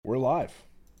live.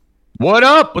 What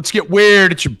up? Let's get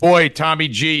weird. It's your boy Tommy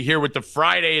G here with the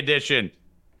Friday edition,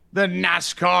 the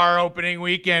NASCAR opening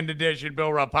weekend edition.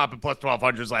 Bill Rupp popping plus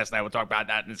 1200s last night. We'll talk about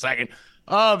that in a second.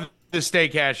 Of the Stay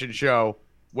Cashin show.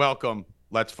 Welcome.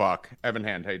 Let's fuck. Evan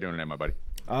Hand, how you doing today, my buddy?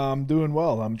 I'm doing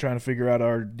well. I'm trying to figure out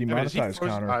our demonetized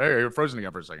counter. You're frozen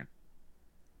again for a second.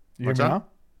 You hear me now?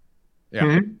 Yeah.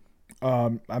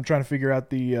 Mm-hmm. I'm trying to figure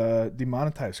out the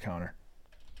demonetized counter.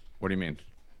 What do you mean?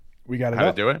 We got it How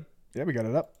up. to do it? Yeah, we got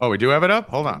it up. Oh, we do have it up?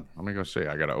 Hold on. Let me go see.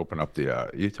 I got to open up the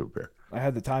YouTube here. I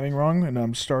had the timing wrong, and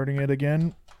I'm starting it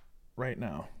again right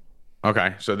now.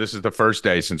 Okay, so this is the first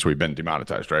day since we've been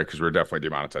demonetized, right? Because we were definitely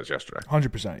demonetized yesterday.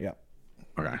 100%, yeah.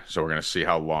 Okay, so we're going to see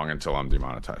how long until I'm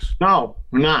demonetized. No,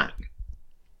 we're not.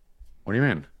 What do you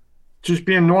mean? Just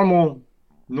be a normal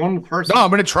person. No, I'm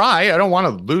going to try. I don't want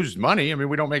to lose money. I mean,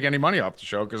 we don't make any money off the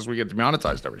show because we get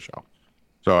demonetized every show.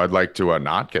 So I'd like to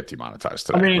not get demonetized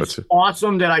today. I mean, it's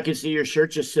awesome that I can see your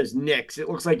shirt just says Knicks. It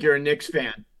looks like you're a Knicks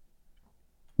fan.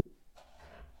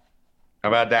 How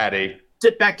about that, E?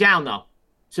 Sit back down, though.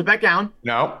 Sit back down.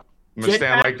 No, I'm going to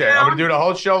stand like that. I'm going to do the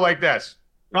whole show like this.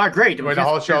 All right, great. Do the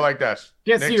whole show like this.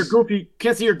 Can't see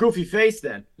your goofy face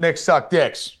then. Knicks suck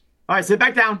dicks. All right, sit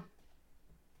back down.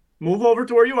 Move over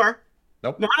to where you are.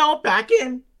 Nope. No, back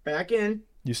in. Back in.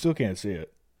 You still can't see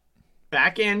it.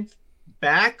 Back in.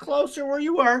 Back closer where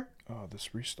you were. Oh, this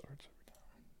restarts.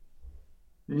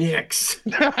 Knicks.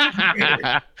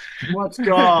 Let's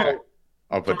go.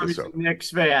 I'll put this Tommy's up. a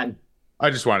Knicks fan. I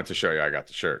just wanted to show you I got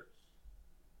the shirt.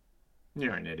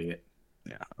 You're an idiot.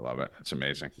 Yeah, I love it. It's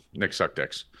amazing. Knicks suck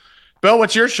dicks. Bill,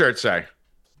 what's your shirt say?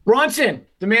 Brunson,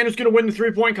 the man who's going to win the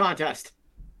 3-point contest.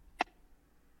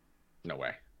 No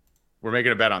way. We're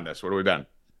making a bet on this. What are we betting?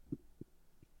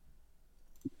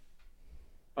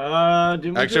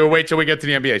 Actually, we'll wait till we get to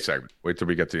the NBA segment. Wait till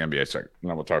we get to the NBA segment, and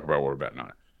then we'll talk about what we're betting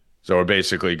on. So we're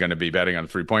basically going to be betting on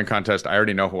the 3-point contest. I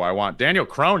already know who I want. Daniel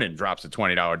Cronin drops a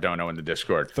 $20 dono in the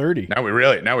Discord. 30. Now we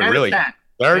really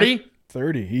 30?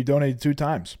 30. He donated 2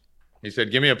 times. He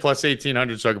said, give me a plus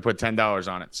 1,800 so I can put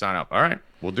 $10 on it. Sign up. All right.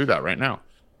 We'll do that right now.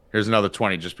 Here's another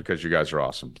 20 just because you guys are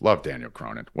awesome. Love Daniel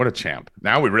Cronin. What a champ.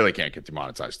 Now we really can't get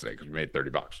demonetized today because we made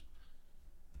 $30.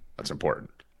 That's important.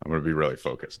 I'm going to be really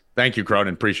focused. Thank you,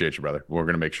 Cronin. Appreciate you, brother. We're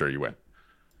going to make sure you win.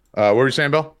 What were you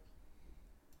saying, Bill?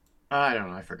 I don't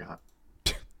know. I forgot.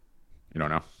 You don't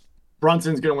know?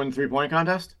 Brunson's going to win the 3-point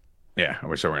contest? Yeah. I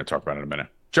wish I were going to talk about it in a minute.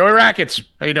 Joey Rackets.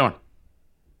 How you doing?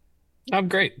 I'm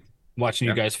great. Watching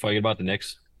you guys fight about the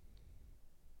Knicks.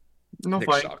 No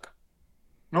Knicks fighting. suck.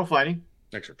 No fighting.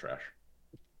 Knicks are trash.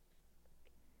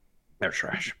 They're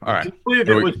trash. All right. I believe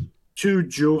it was 2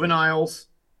 juveniles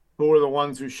who were the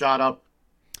ones who shot up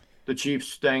the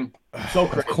Chiefs thing. So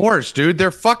crazy. Of course, dude.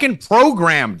 They're fucking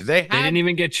programmed. They didn't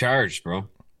even get charged, bro.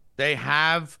 They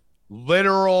have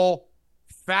literal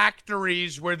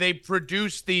factories where they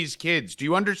produce these kids. Do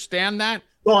you understand that?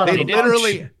 They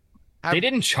literally they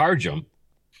didn't charge them.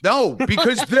 No,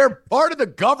 because they're part of the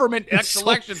government It's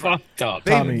election. so fucked up.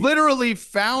 They Tommy. literally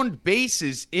found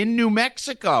bases in New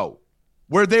Mexico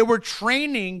where they were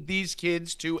training these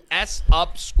kids to S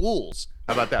up schools.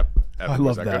 How about that? I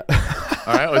love that.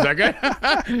 All right, was that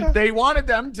good? They wanted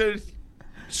them to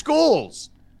schools.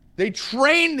 They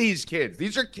train these kids.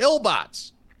 These are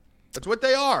killbots. That's what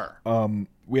they are.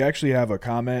 We actually have a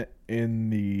comment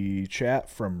in the chat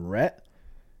from Rhett.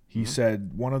 He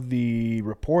said one of the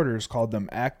reporters called them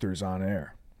actors on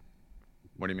air.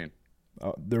 What do you mean?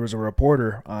 There was a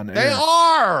reporter on air. They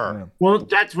are. Yeah. Well,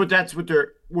 that's what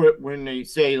they're when they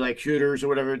say like shooters or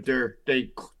whatever.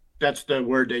 That's the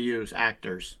word they use.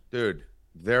 Actors. Dude,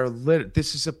 they're lit.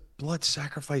 This is a blood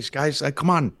sacrifice, guys. Like, come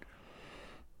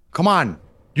on.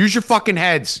 Use your fucking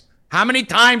heads. How many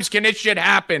times can this shit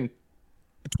happen?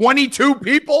 22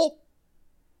 people?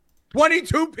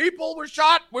 22 people were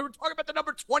shot. We were talking about the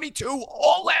number 22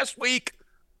 all last week.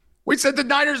 We said the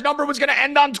Niners number was going to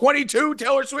end on 22.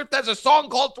 Taylor Swift has a song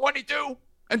called 22,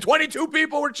 and 22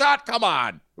 people were shot. Come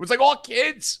on. It was like all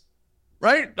kids,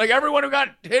 right? Like everyone who got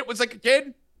hit was like a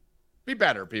kid. Be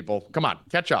better, people. Come on,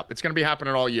 catch up. It's going to be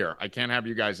happening all year. I can't have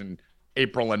you guys in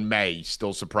April and May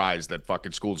still surprised that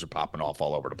fucking schools are popping off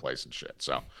all over the place and shit.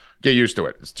 So get used to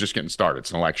it. It's just getting started.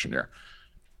 It's an election year.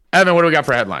 Evan, what do we got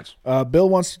for headlines? Bill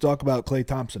wants to talk about Klay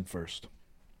Thompson first.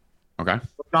 Okay.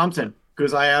 Thompson,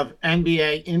 because I have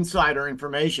NBA insider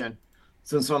information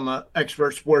since I'm an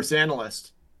expert sports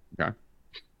analyst. Okay.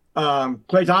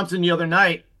 Klay Thompson the other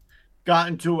night got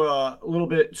into a little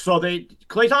bit. So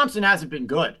Klay Thompson hasn't been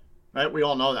good, right? We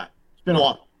all know that. It's been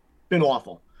awful. Been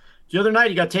awful. The other night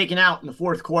he got taken out in the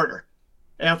 4th quarter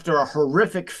after a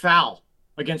horrific foul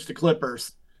against the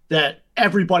Clippers that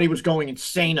everybody was going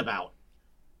insane about.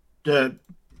 to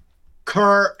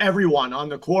Kerr, everyone on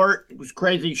the court. It was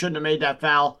crazy. He shouldn't have made that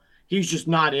foul. He's just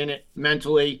not in it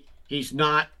mentally. He's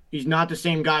not the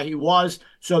same guy he was.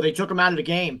 So they took him out of the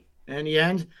game. And in the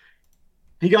end,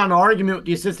 he got in an argument with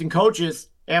the assistant coaches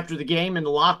after the game in the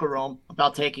locker room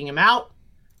about taking him out.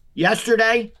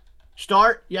 Yesterday,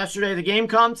 the game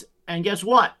comes, and guess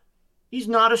what? He's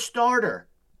not a starter.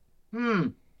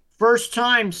 First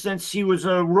time since he was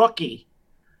a rookie.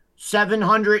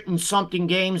 700 and something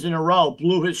games in a row,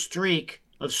 blew his streak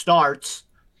of starts.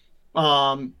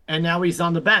 And now he's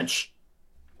on the bench.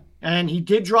 And he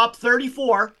did drop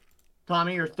 34,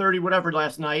 Tommy, or 30, whatever,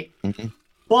 last night. Mm-hmm.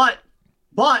 But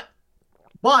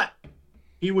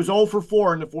he was 0 for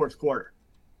 4 in the fourth quarter.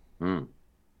 What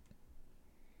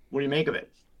do you make of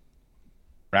it?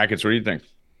 Rackets, what do you think?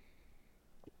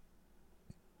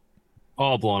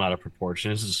 All blown out of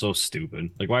proportion. This is so stupid.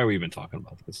 Like, why are we even talking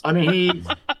about this? I mean, he's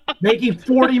making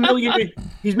 $40 million.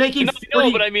 He's making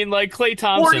no, but I mean, like Klay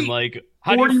Thompson, 40, like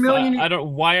how do you? 40 million. I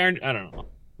don't. Why aren't? I don't know.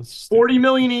 $40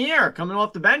 million a year coming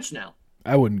off the bench now.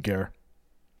 I wouldn't care.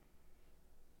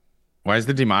 Why is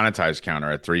the demonetized counter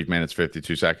at 3 minutes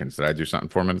 52 seconds? Did I do something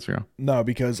 4 minutes ago? No,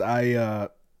 because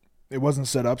it wasn't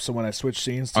set up. So when I switched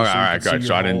scenes, All right, good.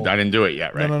 So I didn't do it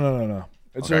yet, right? No.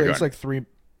 It's like 3.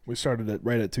 We started it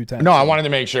right at 2:10. No, I wanted to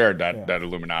make sure that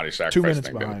Illuminati sacrifice 2 minutes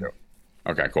thing behind. didn't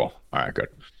do. Okay, cool. All right, good.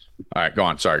 All right, go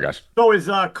on. Sorry, guys. So is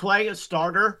Klay a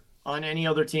starter on any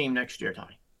other team next year,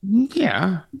 Tommy?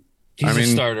 Yeah. He's a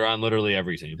starter on literally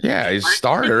every team. Yeah, he's a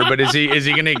starter, but is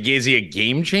he a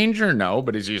game changer? No,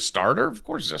 but is he a starter? Of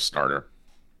course he's a starter.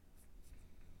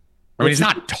 I mean, he's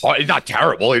not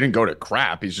terrible. He didn't go to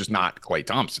crap. He's just not Klay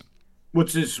Thompson.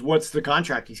 What's the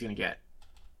contract he's going to get?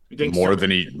 You think more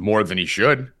than he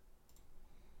should.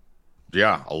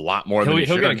 Yeah, a lot more than he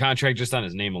should. He'll get a contract just on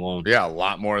his name alone. Yeah, a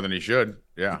lot more than he should.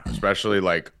 Yeah, especially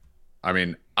I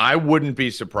mean, I wouldn't be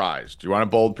surprised. Do you want a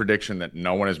bold prediction that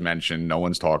no one has mentioned, no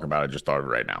one's talking about? I just thought of it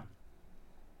right now.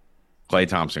 Klay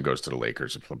Thompson goes to the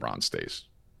Lakers if LeBron stays.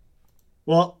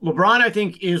 Well, LeBron, I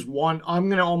think, is one. I'm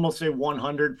going to almost say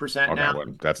 100% now. Well,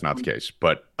 that's not the case,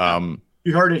 but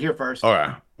you heard it here first. All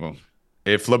right. Well,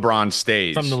 if LeBron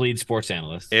stays, from the lead sports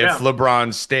analyst, if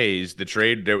LeBron stays,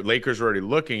 the Lakers are already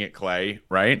looking at Klay,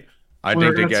 right? I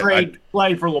think they get trade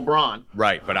Klay for LeBron.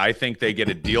 Right, but I think they get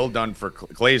a deal done for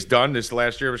Klay's done this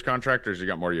last year of his contract, or has he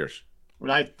got more years? But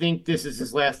I think this is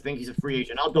his last thing. He's a free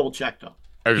agent. I'll double check though.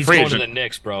 He's going to the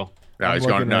Knicks, bro. No, he's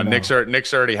going. No, Knicks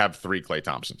already have 3 Klay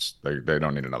Thompsons. They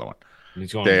don't need another one.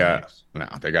 He's going to the Knicks. No,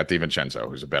 they got DiVincenzo,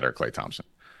 who's a better Klay Thompson.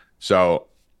 So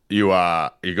he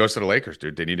goes to the Lakers,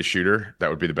 dude. They need a shooter. That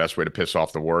would be the best way to piss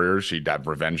off the Warriors. He'd have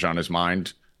revenge on his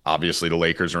mind. Obviously, the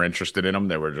Lakers are interested in him.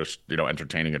 They were just,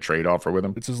 entertaining a trade offer with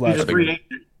him. It's his last year.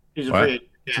 He's a free agent.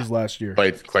 It's his last year.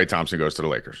 Klay Thompson goes to the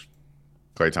Lakers.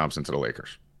 Klay Thompson to the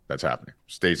Lakers. That's happening.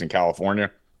 Stays in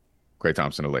California. Klay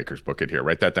Thompson to Lakers. Book it here.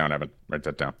 Write that down, Evan. Write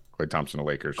that down. Klay Thompson to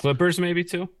Lakers. Clippers maybe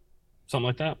too. Something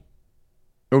like that.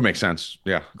 It would make sense.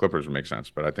 Yeah, Clippers would make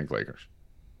sense, but I think Lakers.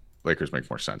 Lakers make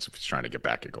more sense if he's trying to get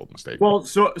back at Golden State. Well,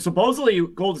 so supposedly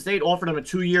Golden State offered him a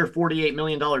 2-year, $48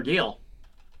 million deal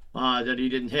that he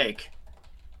didn't take.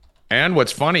 And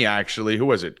what's funny, actually, who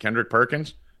was it? Kendrick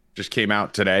Perkins just came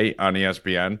out today on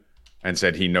ESPN and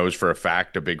said he knows for a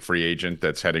fact a big free agent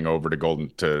that's heading over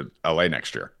to LA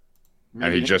next year. Mm-hmm.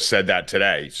 And he just said that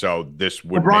today. So this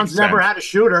would LeBron's never had a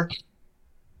shooter.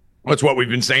 That's what we've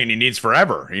been saying he needs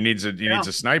forever. He needs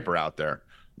a sniper out there,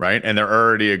 right? And they're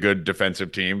already a good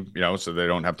defensive team, so they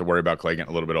don't have to worry about Klay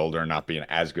getting a little bit older and not being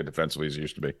as good defensively as he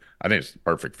used to be. I think it's the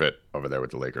perfect fit over there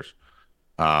with the Lakers.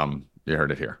 You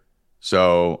heard it here.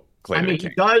 So Klay he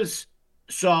does.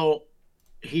 So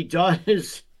he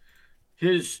does.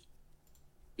 He's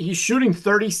shooting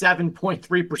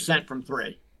 37.3% from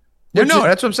 3. Yeah, no,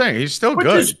 that's what I'm saying. He's still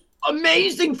good. Is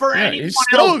amazing for anyone. He's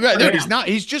still good. Dude, he's not.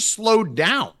 He's just slowed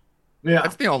down. Yeah,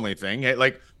 that's the only thing.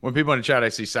 Like when people in the chat, I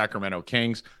see Sacramento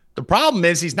Kings. The problem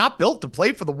is he's not built to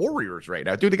play for the Warriors right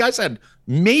now. Dude, the guy's had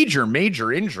major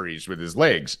injuries with his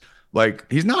legs. Like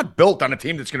he's not built on a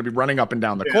team that's going to be running up and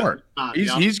down the court.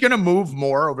 He's going to move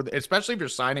more over, especially if you're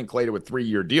signing Klay to a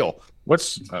 3-year deal.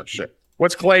 What's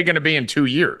Klay going to be in 2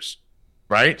 years,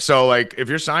 right? So like if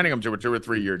you're signing him to a 2 or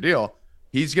 3 year deal,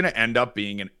 he's going to end up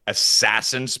being an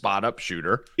assassin spot-up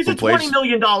shooter. He's a $20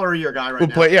 million a year guy right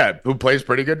now. Who plays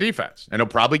pretty good defense, and he'll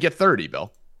probably get 30,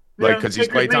 Bill. Because he's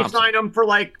Klay Thompson. Sign him for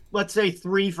let's say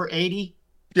 3 for 80.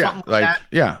 Yeah,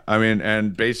 I mean,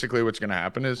 and basically what's going to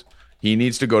happen is he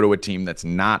needs to go to a team that's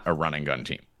not a run and gun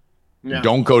team. Yeah.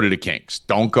 Don't go to the Kings.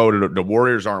 Don't go to the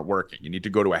Warriors. Aren't working. You need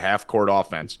to go to a half-court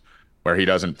offense where he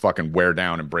doesn't fucking wear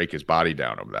down and break his body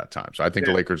down over that time. So I think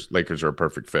the Lakers are a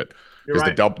perfect fit. Because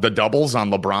the doubles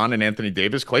on LeBron and Anthony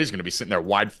Davis, Clay's going to be sitting there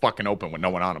wide fucking open with no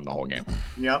one on him the whole game.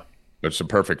 Yep. It's a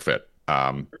perfect fit.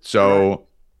 Wow,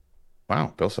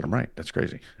 Bill said I'm right. That's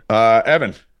crazy.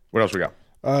 Evan, what else we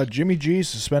got? Jimmy G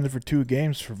suspended for 2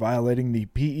 games for violating the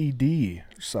PED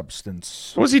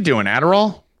substance. What was he doing?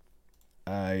 Adderall?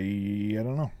 I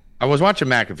don't know. I was watching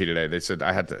McAfee today. They said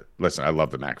I had to listen. I love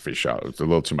the McAfee show. It was a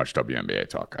little too much WNBA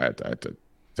talk. I had to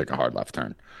take a hard left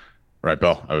turn. Right,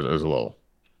 Bill? I was a little.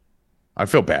 I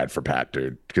feel bad for Pat,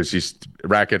 dude, because he's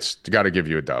Rackets. Got to give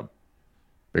you a dub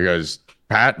because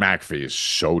Pat McAfee is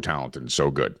so talented and so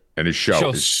good, and his show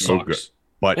is so good.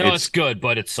 But it's good,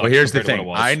 but it sucks. Well, here's the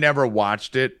thing. I never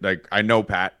watched it. Like, I know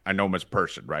Pat. I know him as a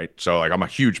person, right? So, like, I'm a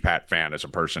huge Pat fan as a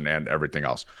person and everything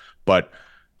else. But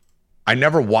I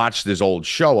never watched this old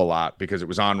show a lot because it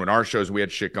was on when our shows, we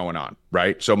had shit going on,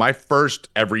 right? So my first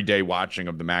everyday watching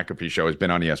of the McAfee show has been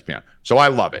on ESPN. So I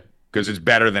love it because it's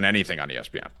better than anything on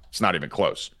ESPN. It's not even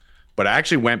close. But I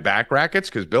actually went back, Rackets,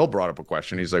 because Bill brought up a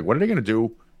question. He's like, what are they going to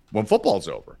do when football's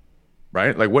over,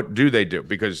 right? Like, what do they do?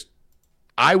 Because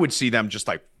I would see them just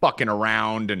like fucking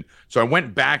around. And so I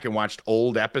went back and watched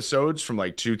old episodes from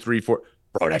like 2, 3, 4.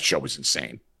 Bro, that show was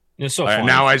insane. It's so funny.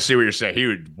 Now I see what you're saying. He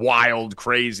was wild,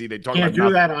 crazy. They talk Can't about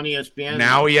do that on ESPN.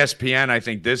 Now ESPN, I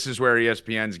think this is where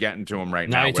ESPN's getting to him right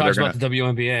now. Now he talks about the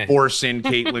WNBA. Force in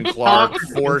Caitlin Clark,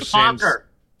 force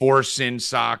in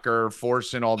soccer,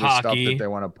 force in all this stuff that they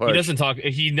want to push. He doesn't talk.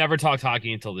 He never talked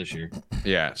hockey until this year.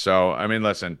 Yeah. So, I mean,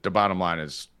 listen, the bottom line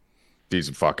is he's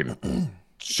a fucking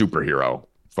superhero.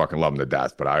 Fucking love him to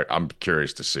death, but I'm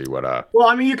curious to see what Well,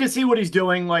 I mean, you can see what he's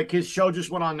doing. Like, his show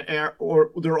just went on air,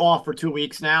 or they're off for 2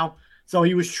 weeks now. So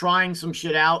he was trying some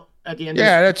shit out at the end.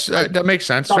 That makes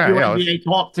sense. WNBA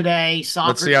talk today. Soccer.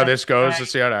 Let's see how this goes.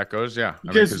 Let's see how that goes. Yeah,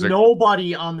 because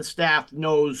nobody on the staff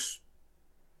knows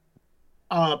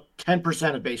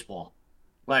 10% of baseball.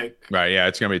 Like, right? Yeah,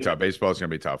 it's gonna be tough. Baseball is gonna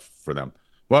be tough for them.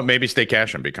 Well, maybe Stay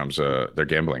Cashin becomes their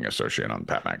gambling associate on the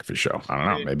Pat McAfee show. I don't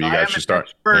know. Maybe you guys should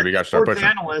start. Maybe you guys start pushing.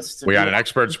 We got an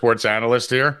expert sports analyst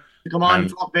here. Come on and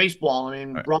talk baseball. I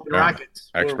mean, rub the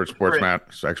rackets. Expert sports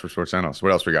analyst.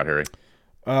 What else we got, Harry?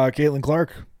 Caitlin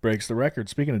Clark breaks the record.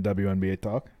 Speaking of WNBA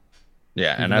talk.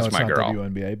 Yeah, and that's my girl.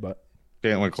 WNBA, but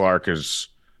Caitlin Clark is.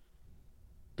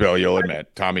 Bill, you'll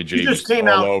admit, Tommy G just came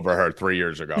all over her 3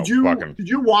 years ago. Did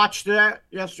you watch that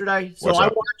yesterday? So I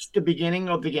watched the beginning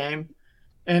of the game.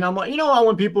 And I'm like, you know how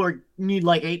when people need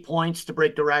like 8 points to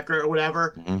break the record or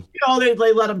whatever, you know, they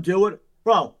let them do it.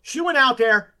 Bro, she went out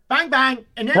there, bang, bang,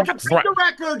 and then to break the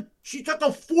record, she took a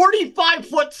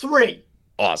 45-foot three.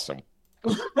 Awesome.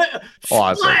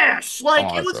 Splash!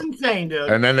 Like, it was insane,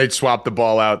 dude. And then they'd swap the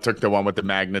ball out, took the one with the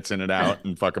magnets in it out,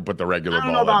 and fucking put the regular ball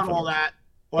in. I don't know about all that.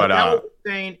 But that was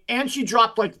insane. And she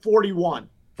dropped like 41.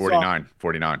 49.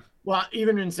 Well,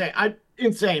 even insane.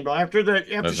 Insane, bro. After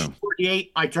she's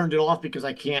 48, I turned it off because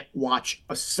I can't watch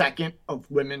a second of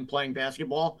women playing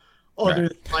basketball other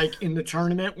than like in the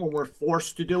tournament when we're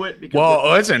forced to do it. Because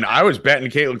listen, I was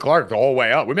betting Caitlin Clark the whole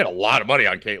way up. We made a lot of money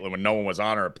on Caitlin when no one was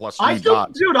on her at plus 3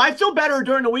 odds. Dude, I feel better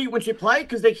during the week when she played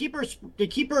because they keep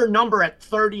her number at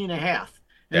 30.5.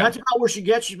 And that's about where she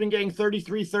gets. She's been getting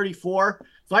 33, 34.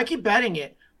 So I keep betting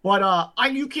it. But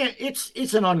you can't. It's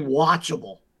an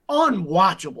unwatchable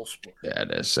sport. Yeah,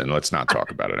 it is. And let's not talk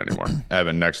about it anymore.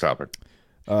 Evan, next topic.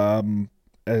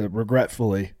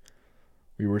 Regretfully,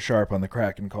 we were sharp on the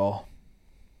Kraken call.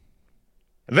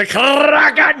 The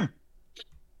Kraken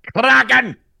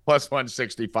plus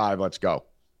 165. Let's go.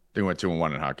 They went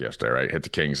 2-1 in hockey yesterday, right? Hit the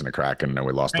Kings and the Kraken, and then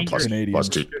we lost to plus 2.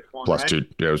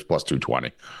 Yeah, it was plus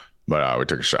 220. But we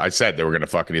took a shot. I said they were going to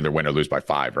fucking either win or lose by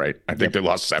 5, right? I think they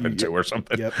lost 7-2 or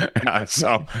something. Yep.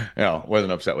 So,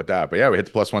 wasn't upset with that. But yeah, we hit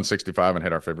the plus 165 and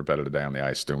hit our favorite bet of the day on the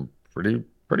ice. Doing pretty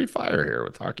fire here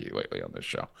with hockey lately on this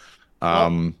show.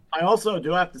 I also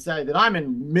do have to say that I'm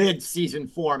in mid-season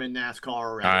form in NASCAR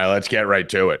already. All right, let's get right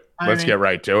to it.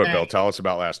 Bill. Tell us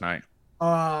about last night.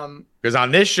 Because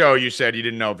on this show, you said you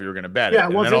didn't know if you were going to bet it. Yeah, I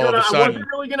wasn't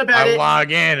really going to bet it. I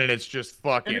log in, and it's just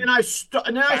fucking. And then I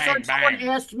started. Someone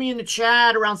asked me in the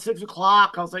chat around 6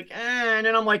 o'clock. I was like, And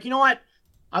then I'm like, you know what?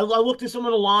 I looked at some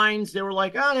of the lines. They were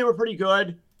like, they were pretty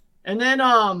good. And then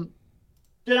I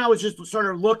was just sort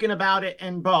of looking about it.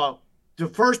 And the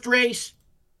first race,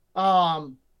 I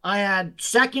had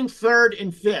second, third,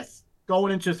 and fifth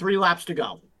going into 3 laps to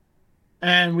go,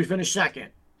 and we finished second.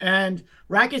 And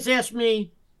Rackets asked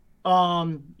me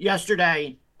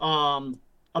yesterday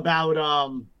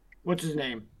about what's his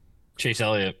name? Chase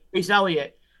Elliott.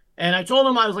 And I told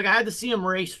him, I was like, I had to see him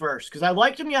race first because I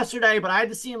liked him yesterday, but I had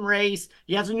to see him race.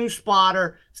 He has a new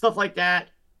spotter, stuff like that.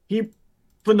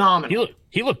 Phenomenal.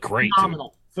 He looked great.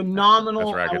 Phenomenal.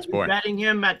 Phenomenal. That's Racket's boy. Betting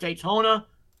him at Daytona.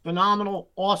 Phenomenal.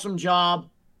 Awesome job.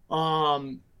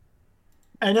 And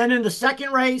then in the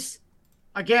second race,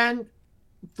 again,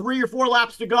 3 or 4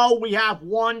 laps to go. We have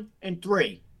 1 and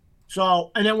 3.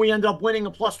 So, and then we end up winning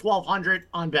a plus 1,200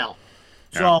 on Bell.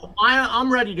 So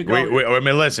I'm ready to go. I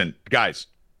mean, listen, guys,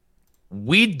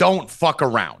 we don't fuck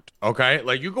around, okay?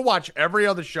 Like, you can watch every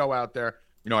other show out there.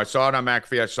 You know, I saw it on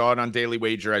McAfee. I saw it on Daily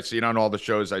Wager. I see it on all the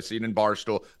shows. I see it in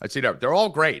Barstool. I see it. They're all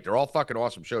great. They're all fucking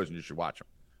awesome shows, and you should watch them.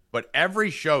 But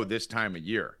every show this time of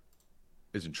year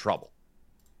is in trouble.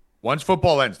 Once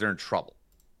football ends, they're in trouble.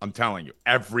 I'm telling you,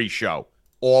 every show,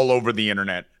 all over the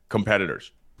internet,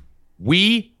 competitors.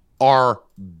 We are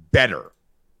better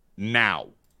now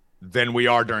than we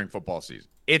are during football season.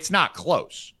 It's not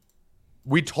close.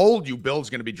 We told you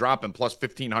Bill's going to be dropping plus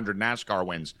 1,500 NASCAR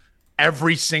wins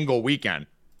every single weekend.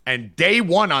 And day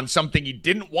one on something he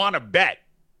didn't want to bet,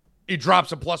 he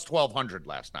drops a plus 1,200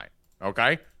 last night.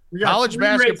 Okay? College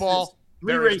basketball,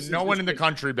 there is no one in the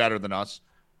country better than us.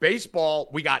 Baseball,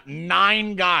 we got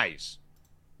 9 guys.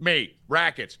 Me,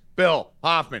 Rackets, Bill,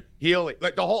 Hoffman, Healy,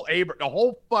 like the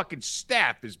whole fucking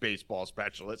staff is baseball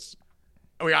specialists.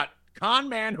 We got Con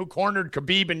Man, who cornered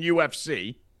Khabib in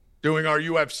UFC, doing our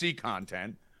UFC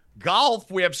content. Golf,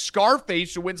 we have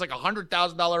Scarface, who wins like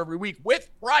 $100,000 every week, with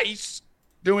Price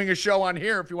doing a show on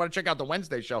here. If you want to check out the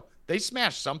Wednesday show, they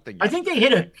smashed something yesterday. I think they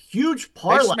hit a huge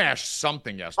parlay. They smashed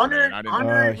something yesterday.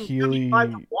 100 Healy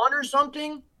to 1 or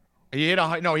something. He hit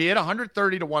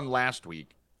 130 to 1 last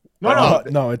week.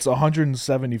 No, it's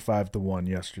 175 to 1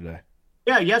 yesterday.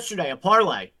 Yeah, yesterday, a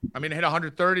parlay. I mean, it hit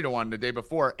 130 to 1 the day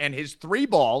before. And his 3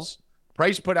 balls,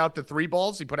 Price put out the 3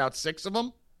 balls. He put out 6 of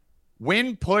them.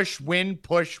 Win, push, win,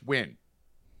 push, win.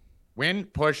 Win,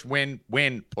 push, win,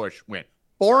 win, push, win.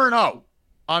 4-0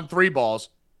 on 3 balls.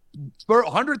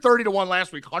 130 to 1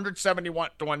 last week, 171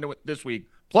 to 1 this week,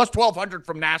 plus 1,200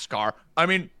 from NASCAR. I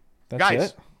mean,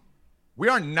 guys, we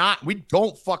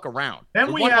don't fuck around.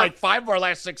 Then we won like 5 of our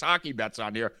last 6 hockey bets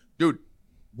on here. Dude,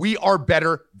 we are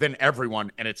better than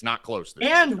everyone, and it's not close.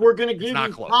 And we're going to give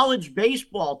you college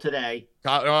baseball today.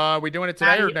 We doing it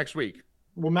today or next week?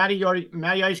 Well, Matty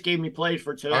Ice gave me plays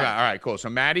for today. Okay, all right, cool. So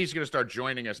Matty's going to start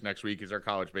joining us next week. He's our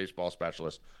college baseball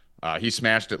specialist. He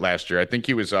smashed it last year. I think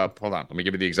he was up. Hold on. Let me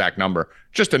give you the exact number.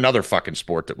 Just another fucking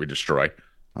sport that we destroy.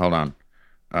 Hold on.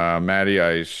 Matty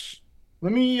Ice.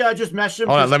 Let me just message him.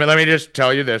 Hold on. Let me just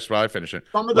tell you this while I finish it.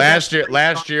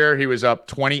 Last year he was up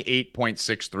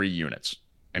 28.63 units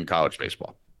in college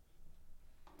baseball.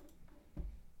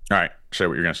 All right. Say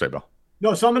what you're going to say, Bill.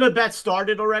 No, some of the bets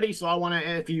started already, so I want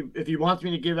to, if he wants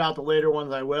me to give out the later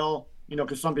ones, I will. You know,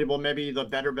 because some people, maybe the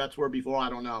better bets were before, I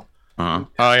don't know. Uh-huh.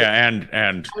 Oh, yeah,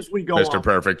 and as we go Mr. on.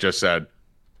 Perfect just said,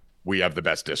 we have the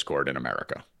best Discord in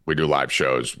America. We do live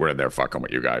shows. We're in there fucking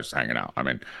with you guys, hanging out. I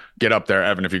mean, get up there.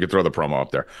 Evan, if you could throw the promo up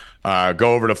there.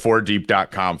 Go over to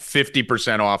 4deep.com.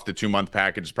 50% off the 2-month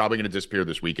package. It's probably going to disappear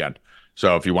this weekend.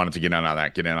 So if you wanted to get in on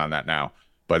that, get in on that now.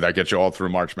 But that gets you all through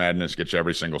March Madness, gets you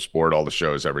every single sport, all the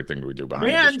shows, everything we do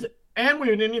behind it. And we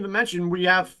didn't even mention we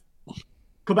have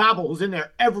Kababble, who's in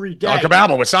there every day. Oh,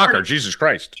 Kababble with soccer. Jesus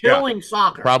Christ. Killing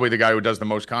soccer. Probably the guy who does the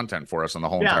most content for us on the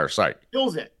whole entire site.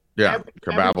 Kills it. Yeah,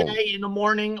 Kababble. Every day in the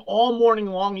morning, all morning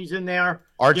long, he's in there.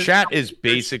 Our chat is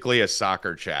basically a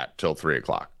soccer chat till 3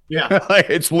 o'clock. Yeah.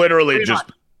 It's literally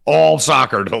just all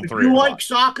soccer till 3 o'clock. You like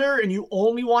soccer and you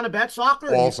only want to bet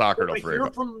soccer? All soccer till 3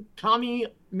 o'clock. From Tommy,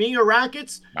 me, or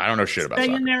Rackets? I don't know shit about soccer.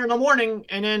 Stay in there in the morning,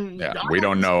 and then we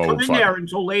don't know. Come in there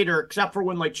until later, except for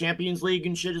when like Champions League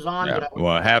and shit is on. Yeah.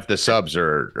 Well, half the subs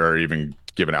are even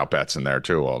giving out bets in there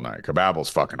too all night. Kababble's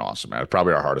fucking awesome, man. It's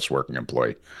probably our hardest working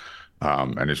employee.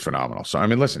 And it's phenomenal. So, I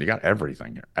mean, listen, you got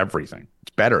everything here. Everything.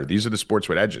 It's better. These are the sports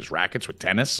with edges. Rackets with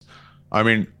tennis. I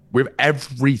mean, we have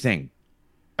everything.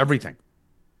 Everything.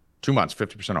 2 months,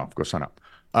 50% off. Go sign up.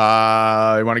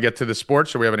 You want to get to the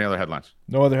sports, or we have any other headlines?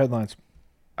 No other headlines.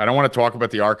 I don't want to talk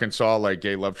about the Arkansas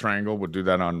gay love triangle. We'll do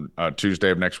that on Tuesday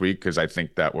of next week because I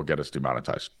think that will get us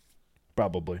demonetized.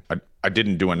 Probably. I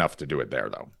didn't do enough to do it there,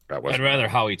 though. I'd rather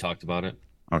Howie talked about it.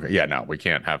 Okay, yeah, no, we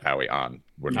can't have Howie on.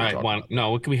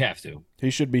 No, we have to. He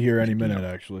should be here any minute,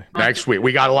 actually. Next week.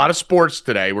 We got a lot of sports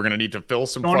today. We're going to need to fill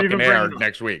some fucking air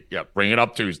next week. Yeah, bring it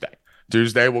up Tuesday.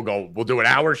 Tuesday, we'll do an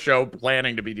hour show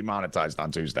planning to be demonetized on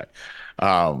Tuesday.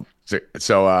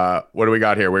 So what do we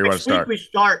got here? Where do you want to start? We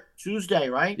start Tuesday,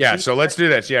 right? Yeah, so let's do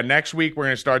this. Yeah, next week we're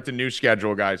going to start the new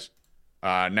schedule, guys.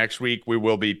 Next week we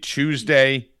will be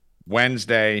Tuesday,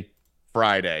 Wednesday,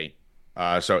 Friday,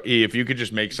 So E, if you could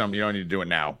just make some, you don't need to do it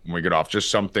now when we get off,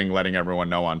 just something letting everyone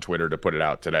know on Twitter to put it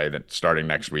out today that starting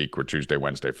next week or Tuesday,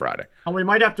 Wednesday, Friday. And we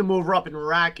might have to move Rupp and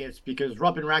Rackets because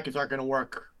Rupp and Rackets aren't going to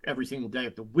work every single day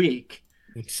of the week.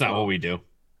 It's not what we do.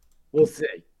 We'll see.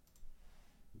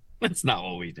 That's not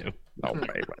what we do. No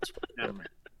way.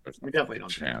 We definitely don't.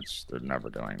 Chance. They're never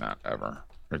doing that ever.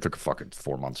 They took fucking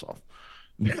 4 months off.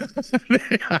 Yeah, sorry.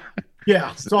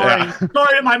 Yeah. Sorry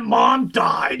that my mom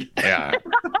died. Yeah.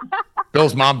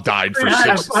 Bill's mom died for 6.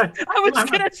 I was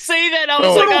gonna say that. I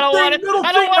was like, I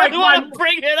don't want to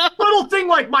bring it up. Little thing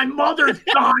like my mother's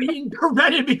dying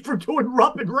prevented me from doing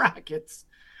Rupp and Rackets.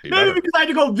 Maybe because I had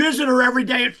to go visit her every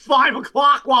day at 5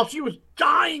 o'clock while she was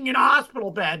dying in a hospital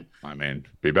bed. I mean,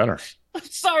 be better. I'm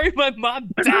sorry my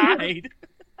mom died.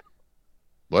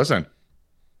 Listen,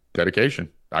 dedication.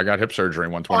 I got hip surgery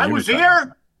 120 I units. was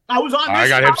here. I was on this. I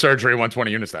got hip surgery 120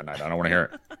 units that night. I don't want to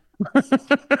hear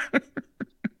it.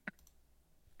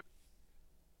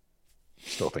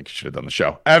 Still think you should have done the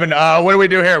show. Evan, what do we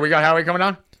do here? We got Howie coming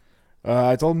on?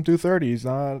 I told him 2:30. He's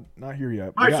not here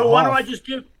yet. All right, so why don't I just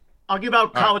I'll give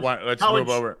out college. Right, let's college,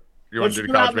 move over. You want to do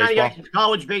the college college baseball?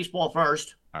 College baseball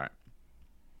first. All right.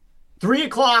 3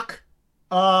 o'clock.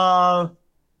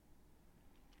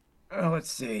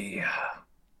 Let's see.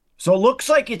 So it looks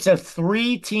like it's a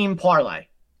 3-team parlay.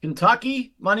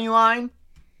 Kentucky money line.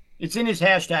 It's in his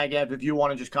hashtag, Ev, if you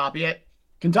want to just copy it.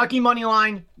 Kentucky money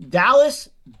line. Dallas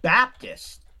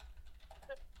Baptist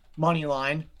money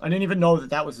line. I didn't even know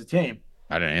that was the team.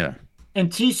 I didn't either. And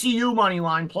TCU money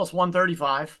line plus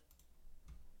 135.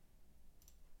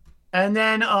 And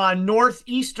then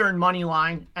Northeastern money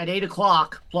line at 8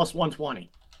 o'clock plus 120.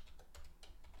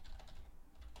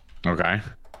 Okay.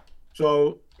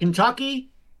 So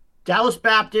Kentucky, Dallas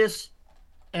Baptist,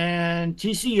 and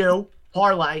TCU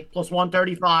parlay plus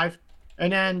 135.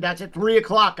 And then that's at 3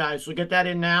 o'clock, guys. So get that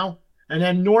in now. And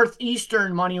then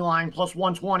Northeastern money line plus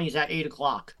 120 is at 8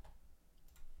 o'clock.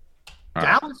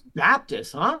 Dallas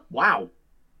Baptist, huh? Wow.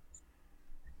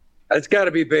 That's got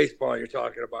to be baseball you're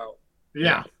talking about.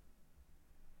 Yeah.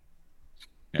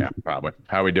 Yeah, probably.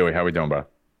 How we doing, bro?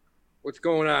 What's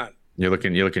going on? You're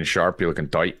looking sharp. You're looking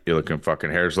tight. You're looking fucking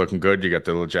hair's looking good. You got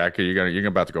the little jacket. You're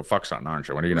about to go fuck something, aren't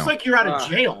you? What do you know? Looks like you're out of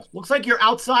jail. Looks like you're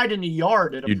outside in the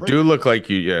yard at a prison. Do look like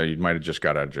you might have just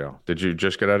got out of jail. Did you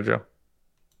just get out of jail?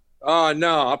 Oh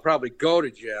no, I'll probably go to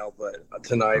jail, but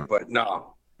tonight. But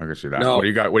no. I can see that. No. What do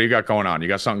you got going on? You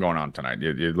got something going on tonight.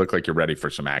 You look like you're ready for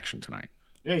some action tonight.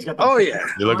 Yeah, he's got yeah.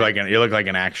 You look like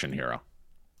an action hero.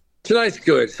 Tonight's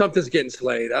good. Something's getting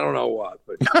slayed. I don't know what,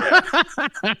 but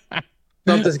yeah.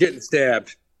 Something's getting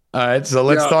stabbed. All right, so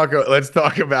let's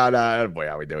talk about boy,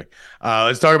 how we doing?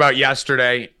 Let's talk about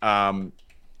yesterday.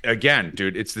 Again,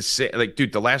 dude, it's the same. Like,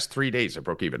 dude, the last 3 days I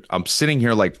broke even. I'm sitting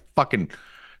here like fucking.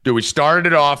 Dude, we started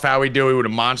it off how we do it with a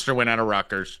monster win out of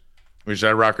Rutgers. We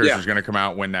said Rutgers was going to come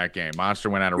out and win that game. Monster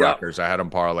win out of Rutgers. I had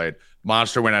them parlayed.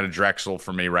 Monster win out of Drexel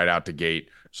for me right out the gate.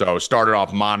 So started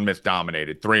off Monmouth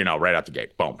dominated 3-0 right out the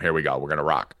gate. Boom, here we go. We're gonna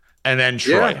rock. And then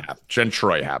Troy happened. Then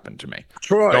Troy happened to me.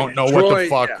 Don't know what the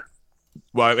fuck. Yeah.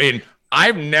 Well, I mean,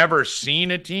 I've never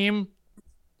seen a team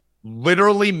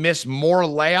literally miss more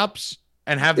layups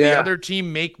and have the other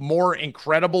team make more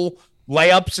incredible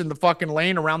layups in the fucking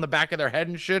lane around the back of their head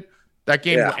and shit. That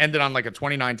game ended on like a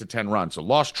 29-10 run. So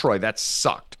lost Troy. That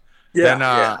sucked. Yeah.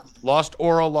 Then lost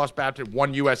Oral, lost Baptist,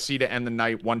 won USC to end the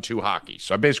night, 1-2 hockey.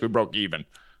 So I basically broke even.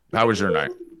 How was your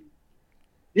night?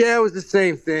 Yeah, it was the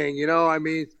same thing. You know, I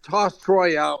mean, toss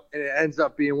Troy out, and it ends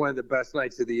up being one of the best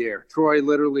nights of the year. Troy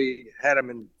literally had him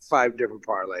in 5 different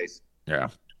parlays. Yeah,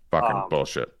 fucking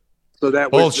bullshit. So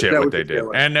that bullshit what they did.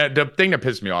 And the thing that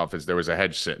pissed me off is there was a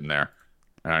hedge sitting there,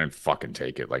 and I didn't fucking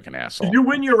take it like an asshole. Did you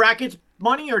win your Rackets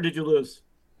money, or did you lose?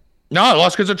 No, I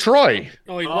lost because of Troy.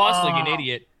 Oh, he lost like an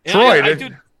idiot. And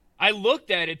Troy, I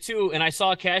looked at it too, and I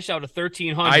saw a cash out of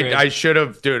 1,300. I should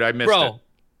have, dude. I missed it.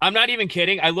 I'm not even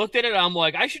kidding. I looked at it. I'm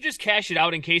like, I should just cash it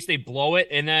out in case they blow it,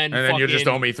 and then you just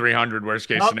owe me 300. Worst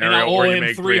case scenario, and I owe or him you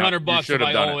make $300 if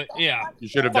I owe it. Yeah, you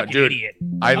should have done, dude. Idiot.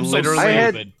 I'm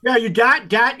literally. You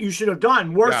got. You should have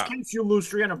done. Worst case, you lose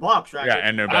 $300, right? Yeah,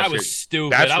 and I was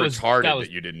stupid. That's retarded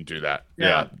that you didn't do that.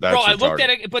 Yeah, that's bro. I retarded. looked at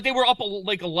it, but they were up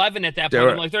like 11 at that point.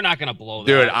 I'm like, they're not gonna blow that.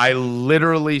 Dude, I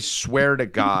literally swear to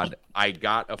God, I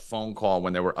got a phone call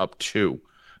when they were up 2.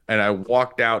 And I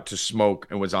walked out to smoke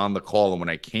and was on the call. And when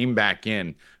I came back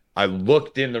in, I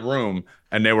looked in the room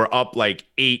and they were up like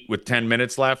 8 with 10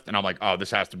 minutes left. And I'm like, oh,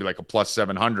 this has to be like a plus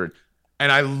 700. And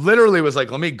I literally was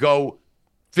like, let me go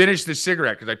finish the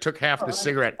cigarette because I took half the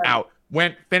cigarette out.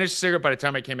 Went, finished the cigarette. By the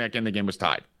time I came back in, the game was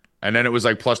tied. And then it was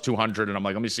like plus 200. And I'm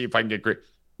like, let me see if I can get great.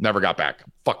 Never got back.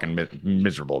 I'm fucking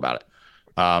miserable about it.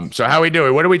 So how we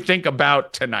doing? What do we think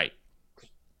about tonight?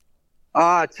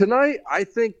 Tonight, I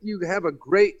think you have a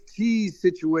great tease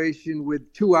situation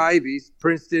with two Ivies,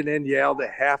 Princeton and Yale,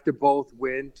 that have to both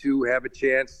win to have a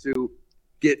chance to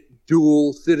get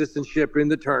dual citizenship in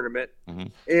the tournament. Mm-hmm.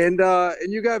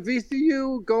 And you got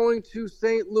VCU going to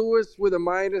St. Louis with a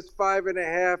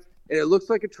 -5.5, and it looks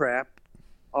like a trap.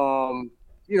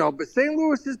 But St.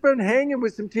 Louis has been hanging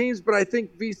with some teams, but I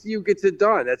think VCU gets it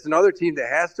done. That's another team that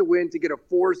has to win to get a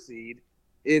 4 seed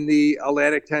in the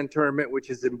Atlantic 10 tournament,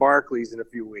 which is in Barclays in a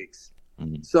few weeks.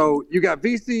 Mm-hmm. So you got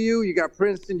VCU, you got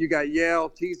Princeton, you got Yale,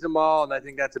 tease them all, and I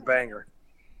think that's a banger.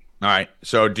 All right.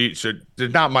 So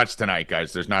there's not much tonight,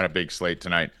 guys. There's not a big slate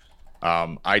tonight.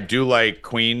 I do like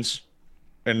Queens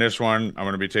in this one. I'm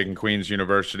going to be taking Queens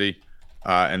University.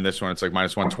 In this one, it's like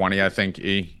 -120, I think,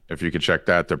 if you could check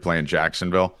that. They're playing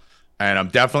Jacksonville. And I'm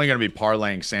definitely going to be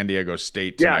parlaying San Diego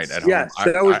State tonight at home. Yes,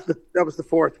 that was the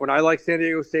fourth one. I like San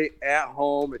Diego State at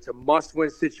home. It's a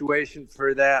must-win situation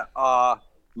for that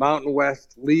Mountain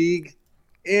West League.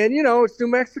 And, it's New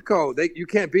Mexico. You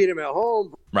can't beat them at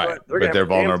home. Right, but they're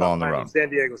vulnerable on the road. San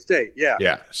Diego State, yeah.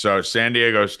 Yeah, so San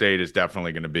Diego State is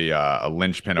definitely going to be a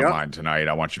linchpin of mine tonight.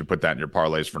 I want you to put that in your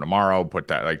parlays for tomorrow.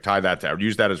 Tie that to –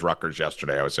 use that as Rutgers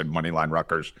yesterday. I said moneyline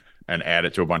Rutgers and add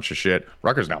it to a bunch of shit.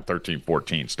 Rutgers now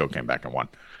 13-14, still came back and won.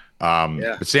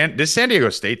 But this San Diego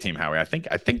State team, Howie, I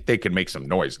think they could make some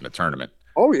noise in the tournament.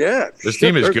 Oh, yeah. This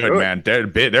team is good, man.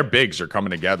 Their bigs are coming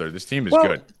together. This team is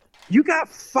good. You got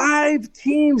 5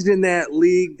 teams in that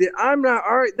league that I'm not.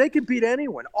 All right, they could beat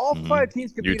anyone. All 5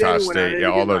 teams could beat anyone.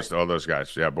 Utah State, all those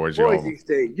guys. Yeah, Boise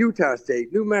State, Utah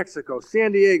State, New Mexico,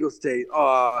 San Diego State.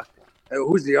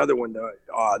 Who's the other one?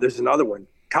 There's another one.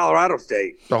 Colorado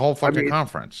State. The whole fucking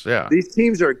conference. Yeah, these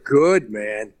teams are good,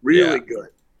 man. Really good.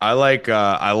 I like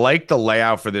the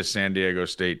layout for this San Diego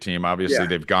State team. Obviously,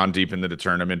 they've gone deep into the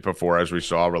tournament before, as we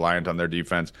saw, reliant on their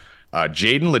defense.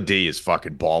 Jaden Ledee is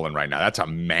fucking balling right now. That's a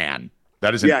man.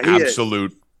 That is an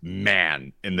absolute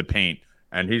man in the paint,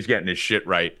 and he's getting his shit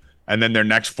right. And then their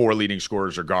next 4 leading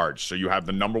scorers are guards. So you have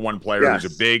the number 1 player who's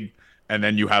a big, and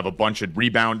then you have a bunch of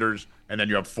rebounders, and then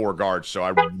you have 4 guards. So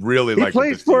I really like. He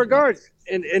plays 4 guards,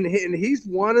 and he's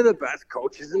one of the best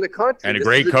coaches in the country. And a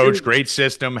great coach, great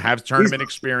system, has tournament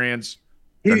expence.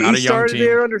 They're not a young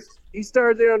team. He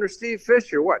started there under Steve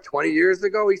Fisher. 20 years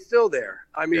ago? He's still there.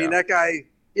 I mean, that guy.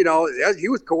 He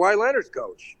was Kawhi Leonard's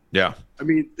coach. Yeah. I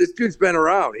mean, this dude's been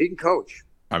around. He can coach.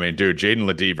 I mean, dude, Jaden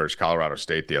Ledee versus Colorado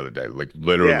State the other day, like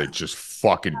literally just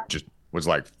was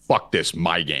like, fuck this,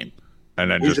 my game. And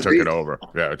then just took it over.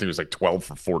 Yeah, I think it was like 12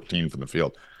 for 14 from the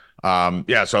field. So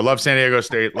I love San Diego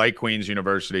State, like Queens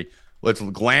University. Let's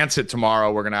glance at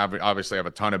tomorrow. We're going to obviously have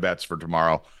a ton of bets for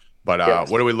tomorrow. But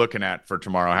what are we looking at for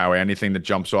tomorrow, Howie? Anything that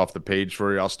jumps off the page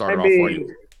for you? I'll start off for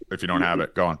you. If you don't have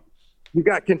it, go on. You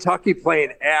got Kentucky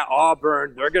playing at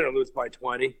Auburn. They're going to lose by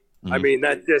 20. Mm-hmm. I mean,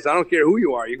 I don't care who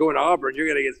you are. You're going to Auburn, you're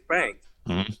going to get spanked.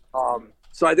 Mm-hmm.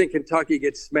 So I think Kentucky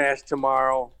gets smashed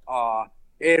tomorrow.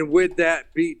 And with that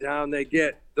beatdown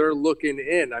they're looking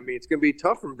in. I mean, it's going to be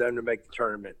tough for them to make the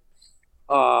tournament.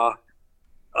 What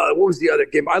was the other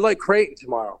game? I like Creighton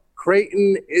tomorrow.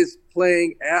 Creighton is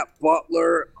playing at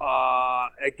Butler.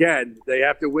 Again, they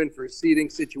have to win for a seeding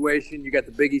situation. You got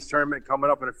the Big East tournament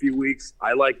coming up in a few weeks.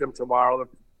 I like them tomorrow.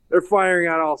 They're firing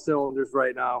on all cylinders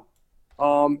right now.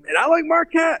 And I like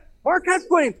Marquette. Marquette's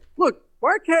playing. Look,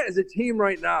 Marquette is a team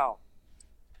right now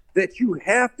that you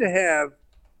have to have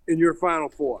in your Final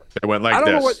Four. They went like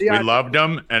this. We loved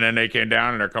them, and then they came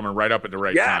down, and they're coming right up at the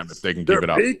right time if they can keep it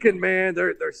up. They're peaking, man.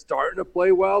 They're starting to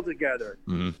play well together.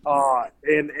 Mm-hmm.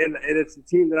 And it's a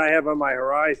team that I have on my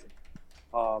horizon.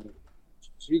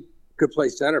 She could play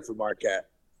center for Marquette.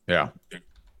 Yeah.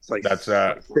 It's like that's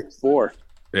 6'4".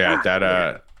 Yeah,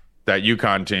 that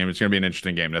UConn team, it's going to be an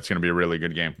interesting game. That's going to be a really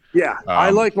good game. Yeah, I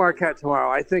like Marquette tomorrow.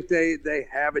 I think they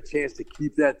have a chance to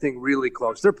keep that thing really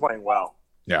close. They're playing well.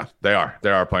 Yeah, they are. They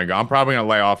are playing. I'm probably going to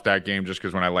lay off that game just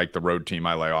because when I like the road team,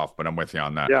 I lay off. But I'm with you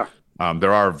on that. Yeah.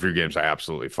 There are a few games I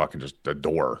absolutely fucking just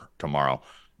adore tomorrow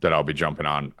that I'll be jumping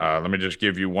on. Let me just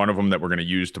give you one of them that we're going to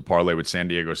use to parlay with San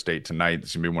Diego State tonight.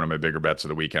 This is going to be one of my bigger bets of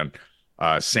the weekend.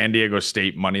 San Diego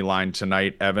State money line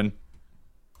tonight, Evan.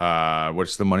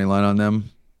 What's the money line on them?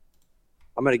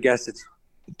 I'm going to guess it's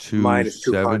minus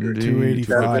 200.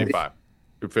 285.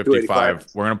 255.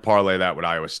 We're going to parlay that with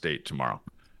Iowa State tomorrow.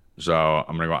 So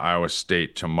I'm going to go Iowa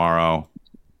State tomorrow.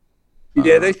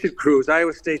 Yeah, they should cruise.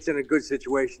 Iowa State's in a good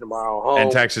situation tomorrow. Home.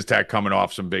 And Texas Tech coming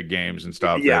off some big games and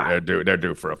stuff. Yeah. They're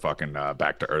due for a fucking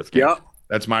back-to-earth game. Yep.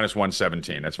 That's minus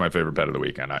 117. That's my favorite bet of the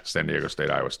weekend. San Diego State,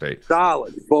 Iowa State.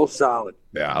 Solid. Both solid.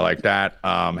 Yeah, I like that.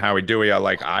 Howie Dewey, I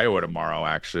like Iowa tomorrow,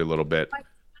 actually, a little bit.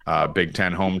 Big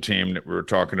Ten home team that we were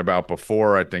talking about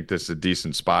before. I think this is a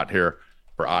decent spot here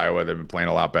for Iowa. They've been playing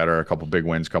a lot better. A couple big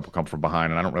wins, a couple come from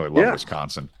behind, and I don't really love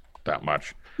Wisconsin that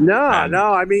much. No.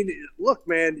 I mean, look,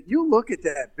 man, you look at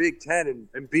that Big Ten,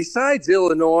 and besides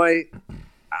Illinois,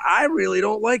 I really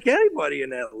don't like anybody in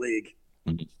that league.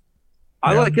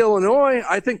 I like Illinois.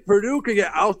 I think Purdue could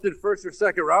get ousted first or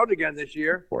second round again this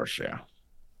year. Of course, yeah.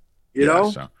 You know?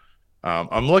 So,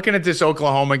 I'm looking at this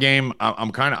Oklahoma game.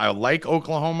 I like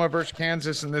Oklahoma versus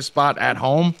Kansas in this spot at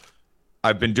home.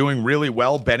 I've been doing really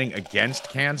well betting against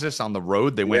Kansas on the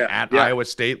road. They went at Iowa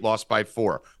State, lost by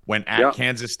 4. Went at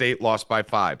Kansas State, lost by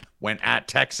 5. Went at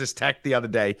Texas Tech the other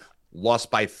day,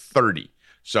 lost by 30.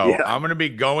 So I'm going to be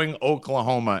going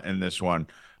Oklahoma in this one.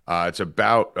 It's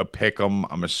about a pick 'em.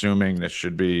 I'm assuming this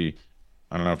should be,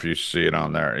 I don't know if you see it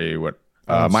on there.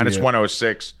 Minus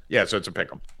 106. Yeah, so it's a pick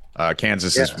 'em.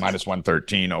 Kansas is minus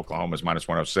 113. Oklahoma's minus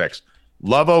 106.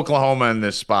 Love Oklahoma in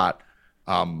this spot.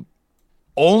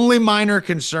 Only minor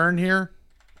concern here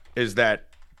is that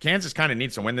Kansas kind of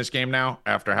needs to win this game now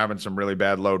after having some really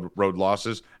bad road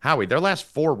losses. Howie, their last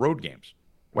 4 road games.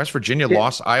 West Virginia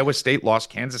lost, Iowa State lost,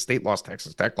 Kansas State lost,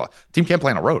 Texas Tech lost. Team can't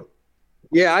play on a road.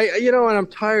 Yeah, and I'm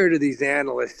tired of these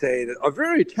analysts saying that a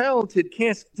very talented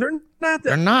Kansas. They're not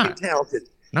talented.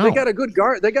 No. They got a good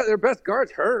guard. They got their best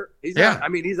guard's hurt. He's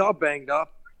all banged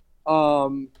up.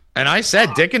 And I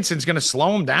said Dickinson's going to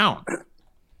slow him down.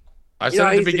 I said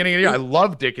at the beginning of the year, I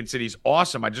love Dickinson. He's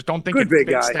awesome. I just don't think it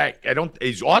fits that.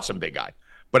 He's awesome, big guy.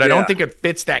 But I don't think it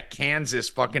fits that Kansas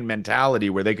fucking mentality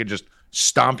where they could just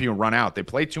stomp you and run out. They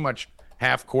play too much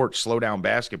half-court, slow-down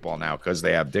basketball now because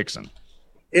they have Dixon.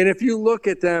 And if you look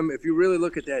at them, if you really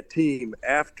look at that team,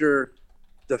 after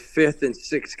the 5th and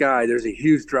 6th guy, there's a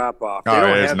huge drop-off. They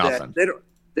don't have nothing.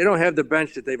 They don't have the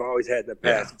bench that they've always had in the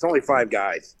past. Yeah. It's only 5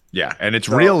 guys. Yeah, and it's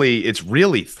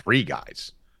really 3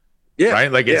 guys. Yeah,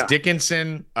 right. Like it's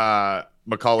Dickinson,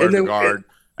 McCullough, the guard,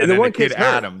 and then the kid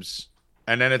Adams,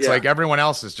 and then it's like everyone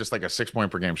else is just like a 6-point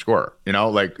per game scorer. You know,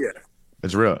 like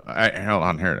it's real. Hold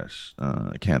on, here it is.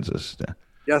 Kansas.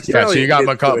 Yeah, so you got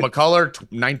McCullough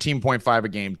 19.5 a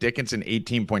game, Dickinson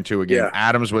 18.2 a game,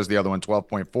 Adams was the other one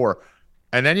 12.4,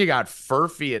 and then you got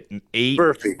Furphy at 8,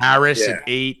 Harris at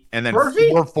 8, and then 4.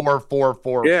 Yeah,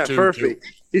 Furphy.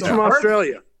 He's from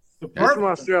Australia. He's from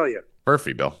Australia.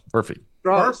 Furphy, Bill. Furphy.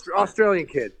 Australian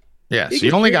kid. Yeah, so you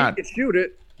can shoot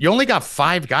it. You only got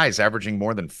 5 guys averaging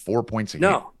more than 4 points a game.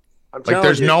 No,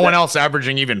 there's no one else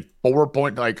averaging even 4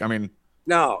 points. Like, I mean,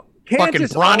 no. Fucking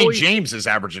Bronny James is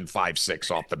averaging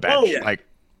 5-6 off the bench.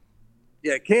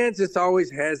 Kansas always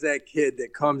has that kid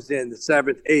that comes in, the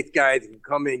 7th, 8th guy that can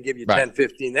come in and give you 10,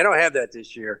 15. They don't have that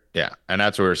this year. Yeah, and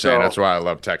that's what we were saying. That's why I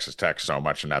love Texas Tech so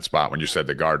much in that spot when you said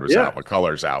the guard was out,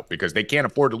 McCullough's out, because they can't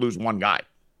afford to lose one guy.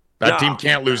 That team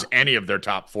can't lose any of their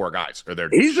top 4 guys.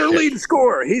 He's their leading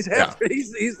scorer. He's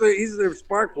their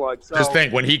spark plug. So. Just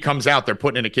think, when he comes out, they're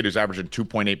putting in a kid who's averaging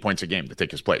 2.8 points a game to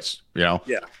take his place. You know?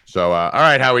 Yeah. So, all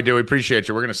right, Howie, we appreciate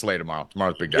you. We're going to slay tomorrow.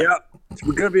 Tomorrow's a big day. Yeah. It's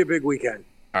going to be a big weekend.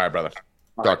 All right, brother.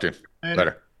 Talk to you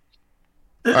later.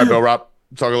 All right, Bill Rob.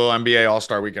 Talk a little NBA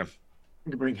All-Star Weekend.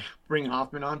 Bring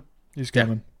Hoffman on. He's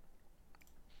coming.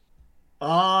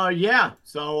 Yeah.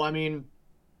 So, I mean,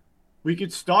 we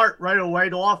could start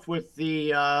right off with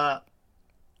the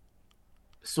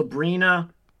Sabrina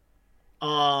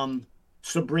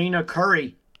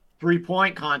Curry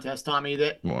 3-point contest,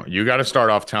 Tommy. Well, you got to start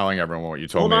off telling everyone what you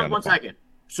told me. Hold on one second.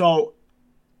 So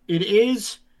it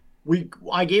is.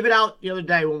 I gave it out the other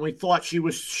day when we thought she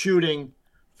was shooting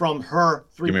from her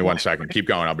 3-point. Give me 1 second. Keep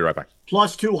going. I'll be right back.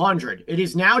 Plus 200. It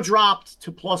is now dropped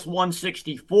to plus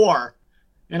 164.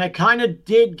 And I kind of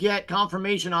did get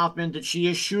confirmation, Hoffman, that she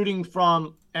is shooting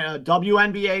from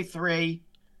WNBA 3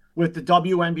 with the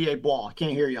WNBA ball. I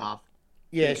can't hear you, Hoff.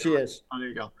 Yeah, she is. Oh, there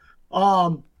you go.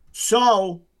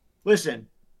 So, listen,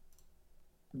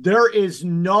 there is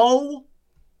no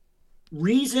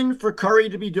reason for Curry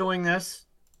to be doing this.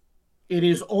 It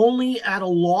is only at a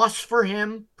loss for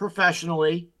him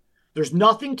professionally. There's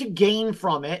nothing to gain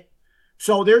from it.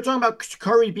 So they're talking about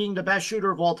Curry being the best shooter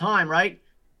of all time, right?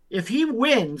 If he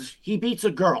wins, he beats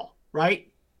a girl, right?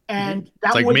 And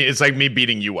it's like me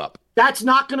beating you up. That's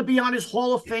not going to be on his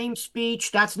Hall of Fame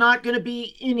speech. That's not going to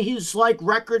be in his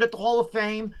record at the Hall of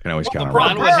Fame. Can always count.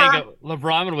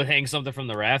 LeBron would hang something from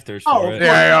the rafters. For it.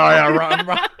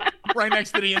 Right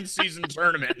next to the in-season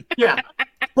tournament. Yeah,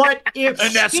 but if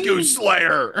Enescu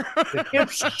Slayer,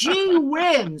 if she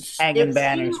wins, hanging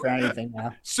banners for anything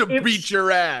now. So beat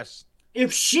your ass.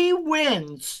 If she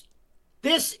wins,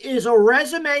 this is a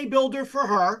resume builder for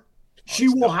her. She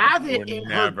will have it in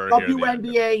her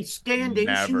WNBA standing.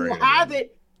 She will have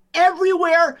it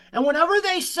everywhere. And whenever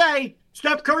they say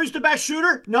Steph Curry's the best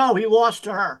shooter? No, he lost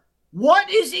to her. What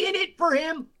is in it for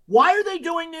him? Why are they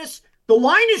doing this? The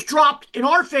line is dropped in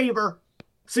our favor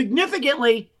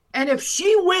significantly. And if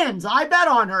she wins, I bet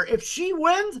on her. If she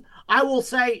wins, I will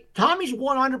say Tommy's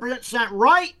 100%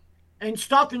 right and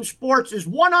stuff in sports is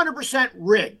 100%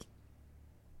 rigged.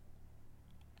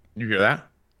 You hear that?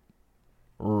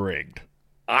 Rigged.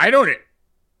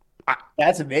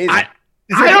 That's amazing. I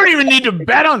don't even need to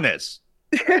bet on this.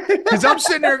 Because I'm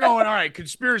sitting there going, all right,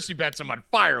 conspiracy bets, I'm on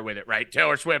fire with it, right?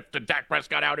 Taylor Swift and Dak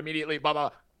Prescott out immediately, blah,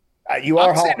 blah. You are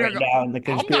I'm hot sitting there right going, now in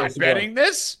the I'm conspiracy. not betting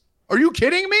this. Are you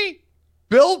kidding me?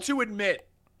 Bill to admit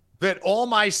that all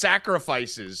my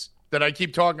sacrifices that I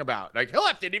keep talking about, like he'll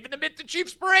have to even admit the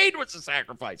Chiefs parade was a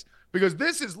sacrifice because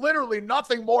this is literally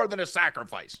nothing more than a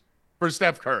sacrifice for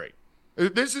Steph Curry.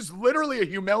 This is literally a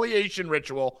humiliation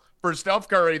ritual for Steph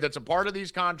Curry that's a part of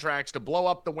these contracts to blow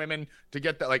up the women to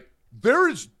get that. Like, there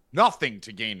is nothing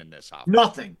to gain in this. Hoffman.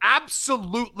 Nothing.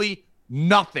 Absolutely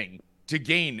nothing to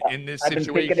gain in this I've been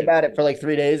situation. thinking about it for like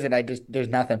 3 days, and there's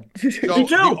nothing. So Me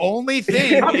too. the only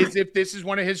thing is if this is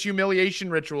one of his humiliation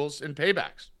rituals and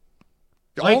paybacks.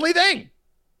 The only thing.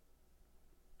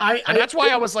 And that's why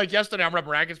I was like yesterday, I'm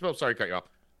rubbing rackets, Bill. Sorry to cut you off.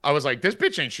 I was like, this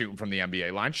bitch ain't shooting from the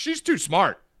NBA line. She's too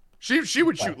smart. She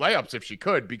would shoot layups if she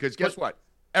could, because guess what?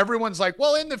 Everyone's like,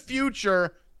 well, in the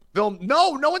future, no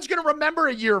one's going to remember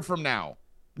a year from now.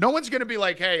 No one's going to be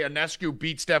like, hey, Ionescu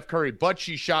beat Steph Curry, but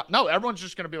she shot. No, everyone's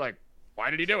just going to be like, why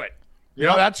did he do it? You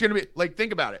know, that's going to be like,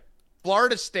 think about it.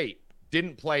 Florida State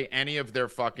didn't play any of their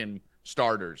fucking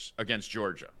starters against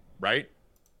Georgia, right?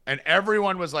 And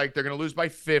everyone was like, they're going to lose by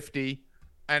 50.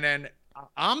 And then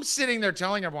I'm sitting there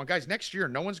telling everyone, guys, next year,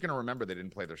 no one's going to remember they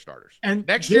didn't play their starters. And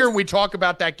next year, when we talk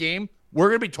about that game, we're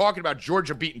going to be talking about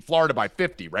Georgia beating Florida by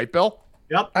 50, right, Bill?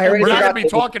 Yep. We're not going to be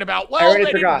talking about, well, they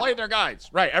didn't play their guys.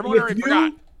 Right. Everyone already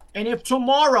forgot. And if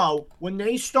tomorrow, when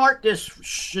they start this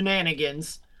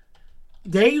shenanigans,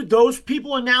 those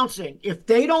people announcing, if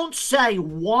they don't say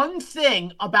one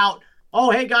thing about,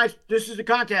 oh, hey, guys, this is a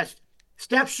contest.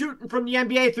 Steph shooting from the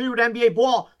NBA 3 with NBA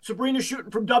ball. Sabrina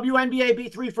shooting from WNBA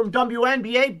B3 from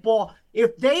WNBA ball.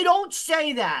 If they don't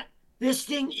say that, this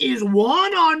thing is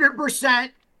 100%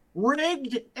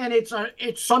 rigged, and it's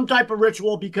some type of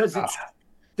ritual because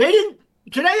they didn't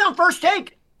today on First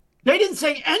Take. They didn't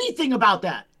say anything about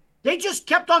that. They just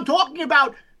kept on talking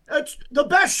about it's the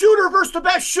best shooter versus the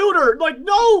best shooter. Like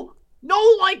no,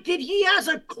 he has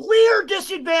a clear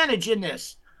disadvantage in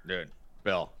this. Dude,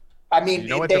 Bill. I mean,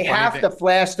 they have to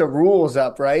flash the rules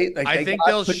up, right? Like I think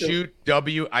they'll shoot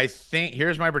I think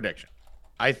here's my prediction.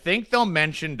 I think they'll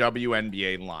mention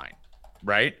WNBA line,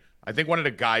 right? I think one of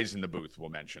the guys in the booth will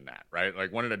mention that, right?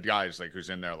 Like one of the guys like who's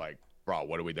in there like, bro,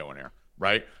 what are we doing here?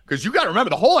 Right? Because you got to remember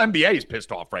the whole NBA is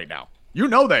pissed off right now. You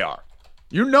know they are.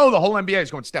 You know the whole NBA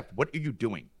is going, Steph, what are you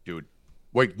doing, dude?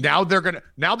 Like now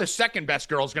the second best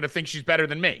girl is gonna think she's better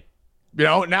than me. You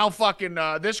know, now fucking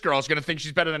this girl's gonna think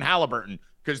she's better than Halliburton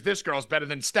because this girl's better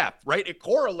than Steph, right? It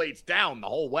correlates down the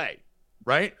whole way,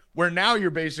 right? Where now you're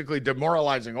basically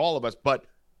demoralizing all of us. But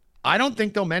I don't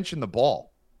think they'll mention the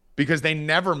ball because they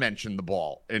never mention the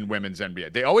ball in women's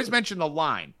NBA. They always mention the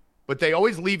line, but they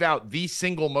always leave out the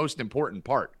single most important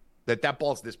part, that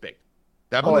ball's this big.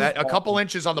 A couple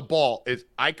inches on the ball is,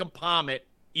 I can palm it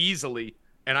easily,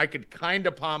 and I could kind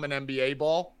of palm an NBA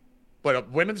ball, but a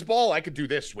women's ball, I could do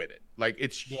this with it. Like,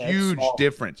 it's huge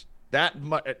difference.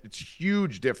 It's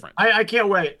huge difference. I can't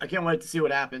wait. I can't wait to see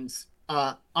what happens.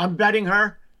 I'm betting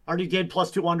her. Already did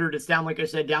plus 200. It's down, like I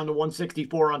said, down to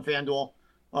 164 on FanDuel.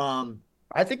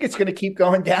 I think it's going to keep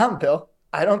going down, Bill.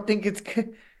 I don't think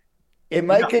it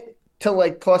might get to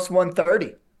like plus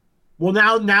 130. Well,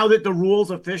 now that the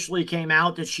rules officially came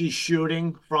out that she's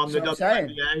shooting from the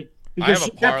WNBA. I have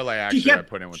a parlay actually I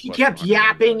put in with. She kept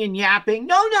yapping and yapping.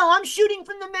 No, I'm shooting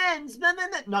from the men's.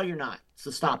 No, you're not.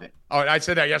 So stop it. Oh, I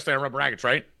said that yesterday on Rubber Rackets,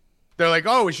 right? They're like,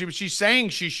 oh, she's saying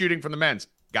she's shooting from the men's.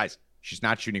 Guys, she's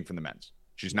not shooting from the men's.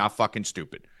 She's not fucking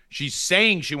stupid. She's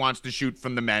saying she wants to shoot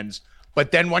from the men's,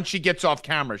 but then once she gets off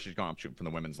camera, she's going, I'm shooting from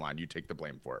the women's line. You take the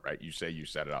blame for it, right? You say you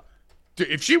set it up.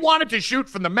 If she wanted to shoot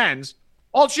from the men's,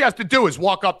 all she has to do is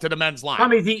walk up to the men's line. I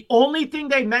mean, the only thing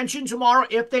they mention tomorrow,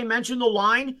 if they mention the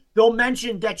line, they'll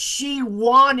mention that she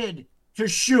wanted to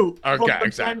shoot from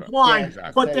the men's line,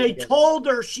 but they told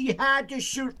her she had to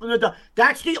shoot from the.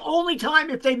 That's the only time,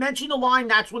 if they mention the line,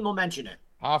 that's when they'll mention it.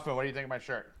 Hoffman, what do you think of my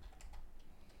shirt?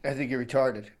 I think you're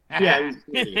retarded. Yeah.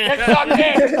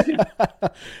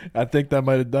 I think that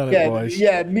might have done it, boys.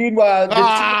 Yeah, meanwhile, the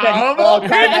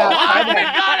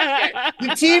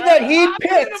team that he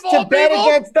picked to bet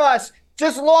against us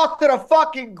just lost to the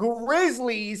fucking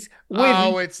Grizzlies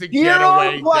with it's the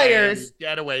zero players.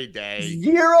 Getaway day.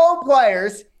 Zero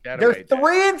players. Getaway They're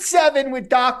day. 3-7 with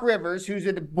Doc Rivers, who's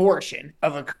an abortion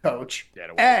of a coach.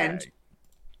 Getaway And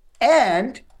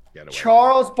day. Getaway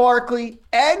Charles Barkley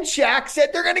and Shaq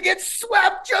said they're going to get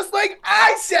swept just like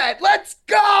I said. Let's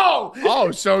go.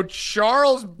 Oh, so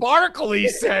Charles Barkley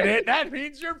said it. That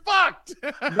means you're fucked.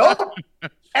 Nope.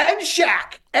 And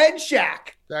Shaq.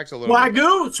 Shaq's a little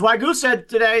Swagoo said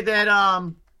today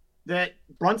that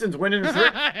Brunson's winning the three.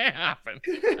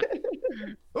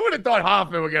 Who would have thought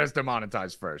Hoffman would get us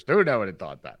demonetized first? Who would have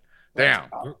thought that? Damn.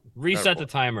 Reset the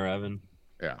timer, Evan.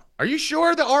 Yeah. Are you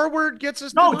sure the R word gets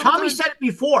us? No, Tommy said it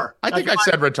before. I think I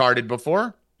said retarded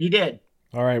before. He did.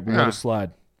 All right, we let it slide.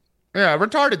 Yeah,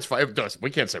 retarded's fine. We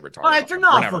can't say retarded. All right, it's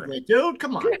enough of it, dude.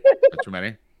 Come on. Too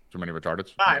many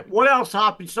retardeds. All right, what else,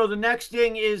 Hoppy? So the next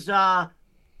thing is the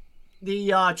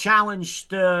challenge,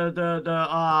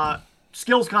 the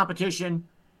skills competition,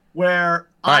 where.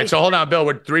 All right, so hold on, Bill.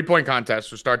 With 3-point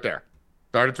contest, so start there.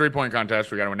 Start a 3-point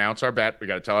contest. We got to announce our bet. We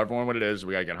got to tell everyone what it is.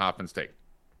 We got to get Hoffman's take.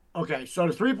 Okay, so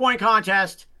the 3-point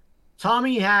contest,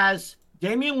 Tommy has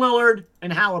Damian Lillard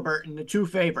and Halliburton, the two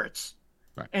favorites.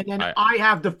 Right. And then I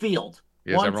have the field.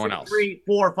 He has 1, everyone 2, else. 3,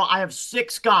 4, 5. I have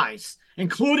 6 guys,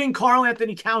 including Karl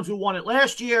Anthony Towns, who won it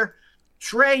last year.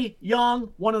 Trae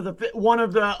Young, one of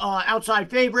the outside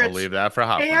favorites. I'll leave that for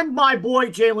Hoffman. And my boy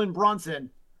Jalen Brunson,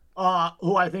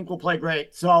 who I think will play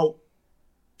great. So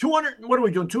 200. What are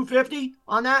we doing? 250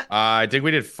 on that? I think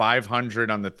we did 500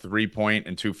 on the 3-point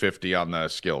and 250 on the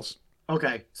skills.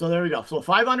 Okay, so there we go. So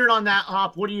 500 on that,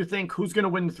 Hop. What do you think? Who's going to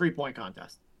win the 3-point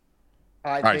contest?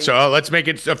 All right, so let's make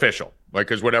it official,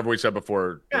 because whatever we said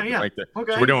before. Yeah. Okay.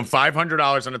 So we're doing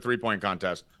 $500 on the 3-point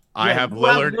contest. I have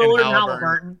Lillard and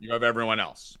Halliburton. You have everyone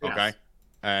else. Yes. Okay,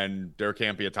 and there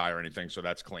can't be a tie or anything, so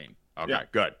that's clean. Okay, Yeah.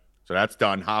 good. So that's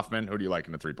done. Hoffman, who do you like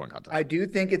in the 3-point contest? I do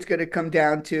think it's going to come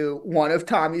down to one of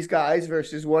Tommy's guys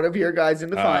versus one of your guys in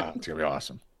the final. It's gonna be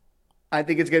awesome. I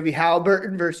think it's going to be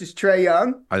Halliburton versus Trae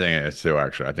Young. I think it's too,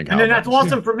 actually. I think. And then that's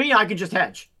awesome for me. I could just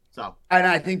hedge. So. And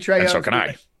I think Trae Young. And so can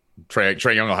I.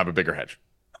 Trae Young will have a bigger hedge.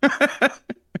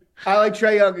 I like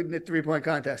Trae Young in the 3-point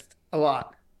contest a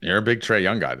lot. You're a big Trae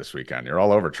Young guy this weekend. You're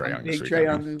all over Trae Young this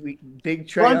weekend. Big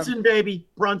Trae Brunson, Young. baby.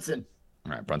 Brunson.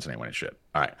 All right, Brunson ain't winning shit.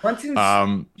 All right.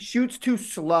 Brunson shoots too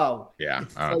slow. Yeah,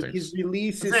 It's I don't like think his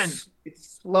release is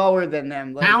it's slower than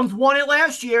them. Like, Towns won it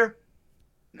last year.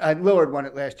 Lillard won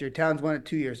it last year. Towns won it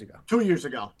 2 years ago. 2 years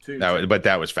ago. But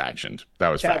that was factioned. That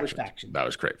was That factioned. was factioned. That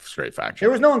was straight faction. There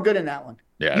was no one good in that one.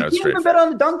 Yeah, you that was can't even straight. bet on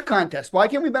the dunk contest. Why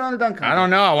can't we bet on the dunk contest? I don't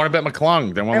know. I want to bet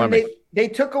McClung. They won't let me. They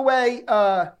took away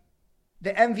the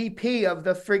MVP of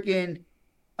the freaking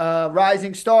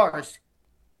Rising Stars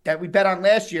that we bet on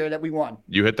last year that we won.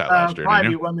 You hit that last year,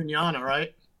 didn't you? Probably Wembanyama,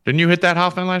 right? Didn't you hit that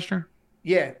Hoffman last year?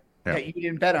 Yeah, Yeah. that you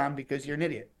didn't bet on because you're an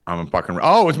idiot. I'm a fucking.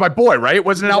 Oh, it's my boy, right?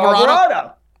 Wasn't it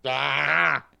Alvarado?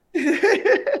 Ah,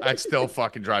 that still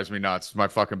fucking drives me nuts. It's my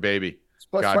fucking baby. It's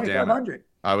plus God damn it. 2,500.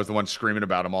 I was the one screaming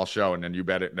about him all show, and then you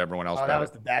bet it, and everyone else Oh, bet that it.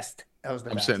 was the best. That was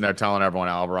the I'm best. sitting there telling everyone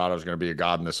Alvarado's going to be a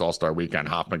god in this All-Star weekend.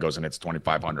 Hoffman goes and hits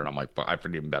 2,500. I'm like, I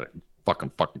couldn't even bet it. Fuck.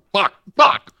 I'm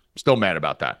still mad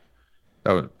about that.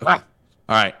 All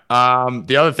right.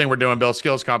 The other thing we're doing, Bill,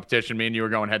 skills competition. Me and you are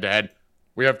going head to head.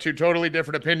 We have two totally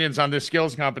different opinions on this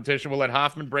skills competition. We'll let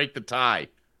Hoffman break the tie.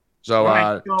 So,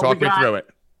 Right, so talk we me through it.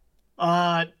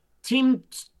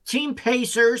 Team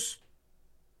Pacers,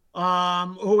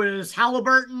 who is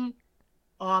Halliburton,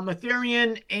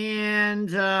 Ethereum, and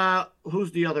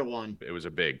who's the other one? It was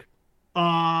a big.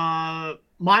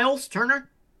 Miles Turner,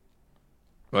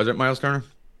 Was it Miles Turner?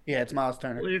 Yeah, it's Miles I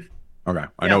Turner. believe. Okay.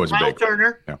 I know it was a Miles big.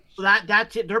 Turner. Yeah. So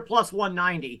that's it. They're plus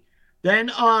 190. Then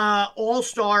All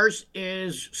Stars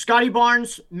is Scotty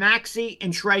Barnes, Maxey,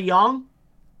 and Trae Young.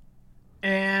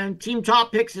 And team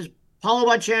top picks is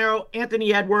Paulo Banchero,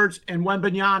 Anthony Edwards, and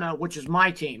Wembanyama, which is my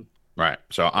team. Right.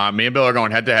 So me and Bill are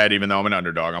going head to head, even though I'm an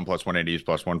underdog. I'm plus 180, he's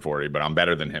plus 140, but I'm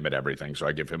better than him at everything. So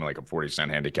I give him like a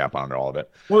 40-cent handicap on all of it.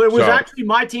 Well, it was actually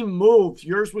my team moved.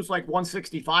 Yours was like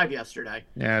 165 yesterday.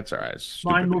 Yeah, it's all right. It's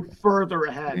Mine stupid. moved further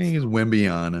ahead. He's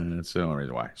Wimbiana. That's the only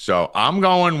reason why. So I'm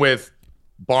going with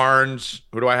Barnes.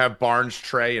 Who do I have? Barnes,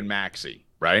 Trae, and Maxey,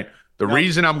 right? The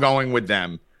reason I'm going with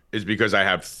them is because I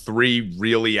have three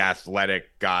really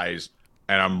athletic guys,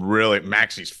 and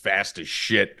Maxey's fast as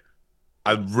shit.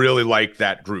 I really like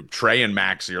that group. Trae and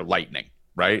Maxey are lightning,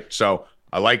 right? So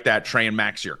I like that. Trae and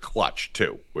Maxey are clutch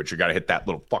too, which you got to hit that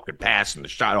little fucking pass and the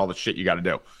shot, all the shit you got to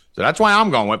do. So that's why I'm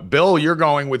going with Bill. You're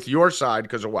going with your side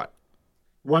because of what?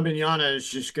 Wembanyama is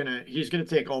just he's gonna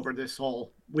take over this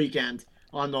whole weekend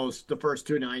on the first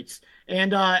two nights.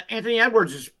 And Anthony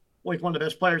Edwards is like one of the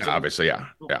best players. Obviously, yeah.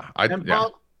 And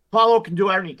Paulo can do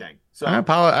anything. So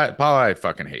Paulo, I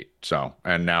fucking hate. So,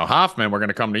 and now Hoffman, we're going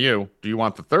to come to you. Do you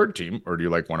want the third team or do you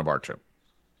like one of our two?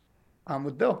 I'm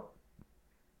with Bill.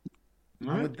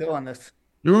 I'm with Bill on this.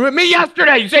 You were with me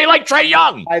yesterday. You say you like Trae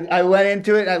Young. I went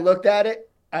into it and I looked at it.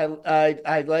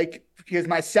 I like, because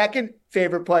my second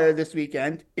favorite player this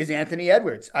weekend is Anthony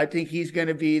Edwards. I think he's going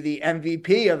to be the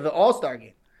MVP of the All-Star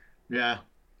game. Yeah,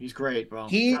 he's great, bro.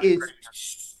 He is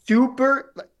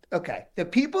super. Okay, the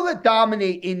people that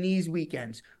dominate in these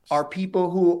weekends are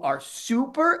people who are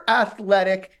super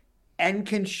athletic and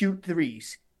can shoot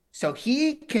threes. So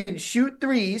he can shoot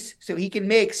threes, so he can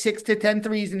make 6 to 10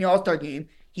 threes in the All-Star game.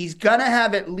 He's going to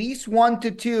have at least 1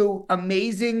 to 2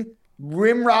 amazing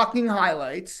rim-rocking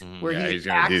highlights where he's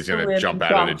gonna jump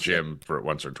out of the gym for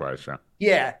once or twice.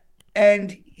 Yeah.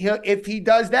 And if he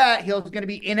does that, he's going to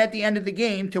be in at the end of the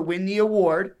game to win the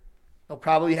award. He'll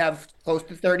probably have close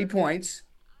to 30 points.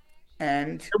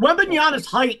 And Wembanyama's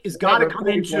height has got to come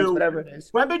into whatever it is.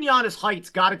 Wembanyama's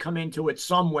height's got to come into it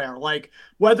somewhere. Like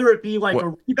whether it be like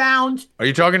a rebound. Are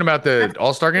you talking about the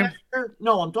All-Star game?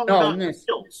 No, I'm talking about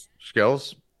skills.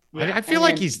 Skills. Yeah. I feel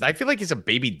like he's a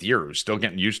baby deer who's still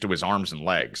getting used to his arms and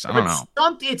legs. I don't know.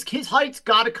 It's his height's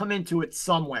got to come into it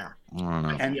somewhere. I don't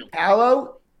know. And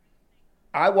Paolo,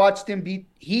 I watched him beat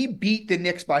the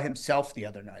Knicks by himself the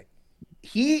other night.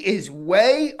 He is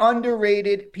way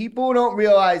underrated. People don't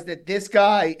realize that this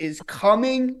guy is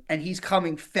coming, and he's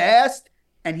coming fast,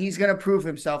 and he's going to prove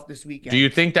himself this weekend. Do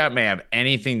you think that may have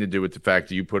anything to do with the fact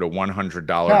that you put a $100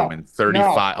 to win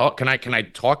 35? No. Oh, can I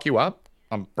talk you up?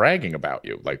 I'm bragging about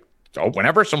you. Like, so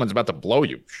whenever someone's about to blow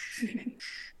you,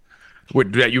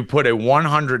 that you put a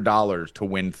 $100 to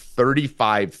win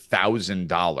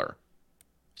 $35,000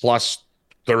 plus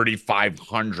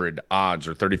 3,500 odds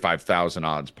or 35,000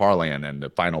 odds parlaying, and the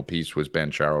final piece was Ben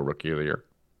Charo, Rookie of the Year.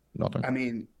 Nothing. I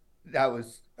mean, that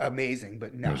was amazing,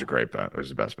 but no. It was a great bet. It was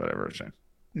the best bet I've ever seen.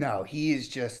 No,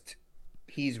 he's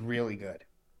really good.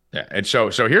 Yeah, and so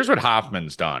here's what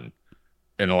Hoffman's done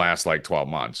in the last like 12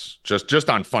 months, just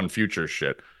on fun future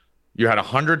shit. You had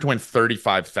 100 to win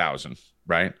 35,000,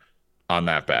 right, on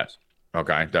that bet.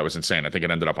 Okay, that was insane. I think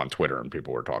it ended up on Twitter and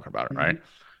people were talking about it, right?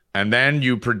 And then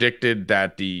you predicted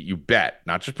that you bet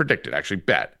that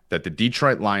the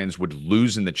Detroit Lions would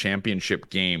lose in the championship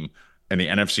game in the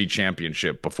NFC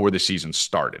Championship before the season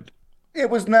started. It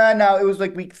was no, it was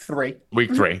like week 3.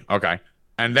 Week 3, okay.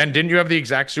 And then didn't you have the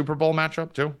exact Super Bowl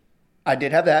matchup too? I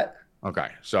did have that. Okay,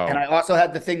 so. And I also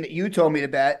had the thing that you told me to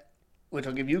bet, which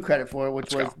I'll give you credit for,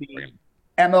 which was the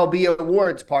MLB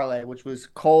awards parlay, which was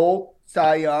Cole,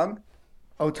 Cy Young,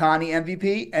 Ohtani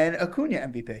MVP, and Acuna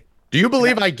MVP. Do you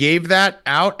believe I gave that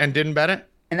out and didn't bet it?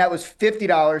 And that was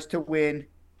 $50 to win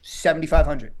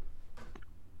 $7,500.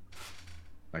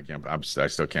 I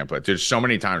still can't play. There's so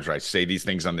many times where I say these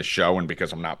things on the show, and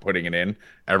because I'm not putting it in,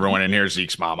 everyone in here,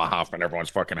 Zeke's mama, Hoffman, everyone's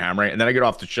fucking hammering. And then I get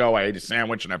off the show, I ate a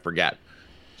sandwich, and I forget.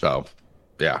 So,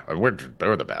 yeah, we're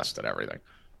the best at everything.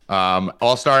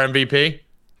 All-Star MVP?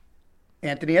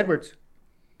 Anthony Edwards.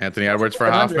 Anthony Edwards for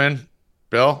Hoffman.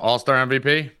 Bill, All-Star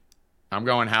MVP? I'm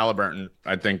going Halliburton.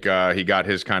 I think he got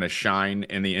his kind of shine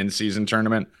in the in-season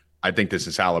tournament. I think this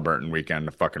is Halliburton weekend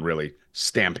to fucking really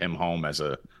stamp him home as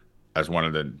one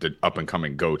of the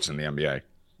up-and-coming GOATs in the NBA.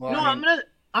 Well, no,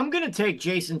 I'm gonna take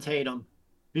Jason Tatum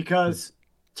because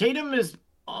Tatum is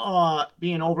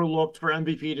being overlooked for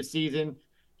MVP this season.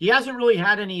 He hasn't really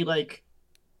had any like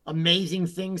amazing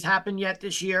things happen yet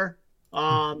this year.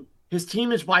 His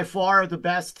team is by far the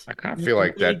best. I kind of feel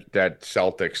like that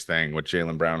Celtics thing with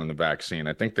Jaylen Brown and the vaccine.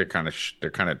 I think they're kind of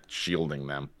shielding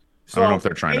them. So I don't know if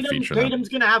they're trying to feature them. Tatum's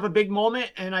going to have a big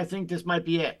moment, and I think this might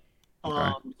be it. Okay.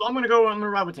 So I'm going to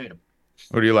ride with Tatum.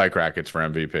 Who do you like, Rackets, for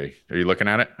MVP? Are you looking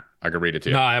at it? I could read it to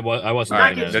you. No, I wasn't. All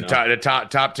right. The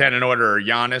top 10 in order are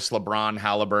Giannis, LeBron,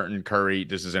 Halliburton, Curry.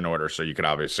 This is in order, so you could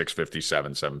obviously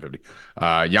 657, 750.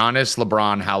 Giannis,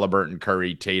 LeBron, Halliburton,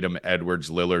 Curry, Tatum,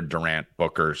 Edwards, Lillard, Durant,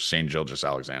 Booker, St. Gilgeous,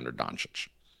 Alexander, Doncic.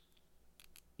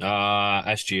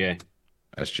 SGA.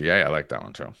 SGA, I like that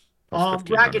one too.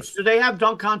 Rackets, do they have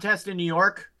dunk contest in New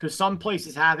York? Because some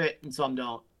places have it and some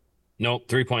don't. Nope,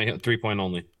 3-point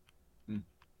only.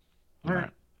 All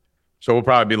right. So we'll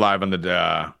probably be live on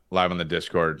the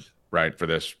Discord, right, for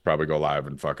this. Probably go live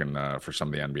and fucking for some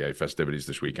of the NBA festivities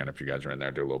this weekend. If you guys are in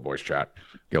there, do a little voice chat,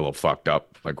 get a little fucked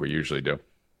up like we usually do.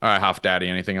 All right, Hoff Daddy,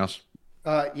 anything else?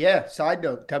 Yeah. Side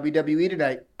note: WWE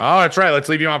tonight. Oh, that's right. Let's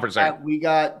leave you on for a second. We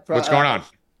got what's going on?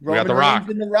 Roman we got The Rock.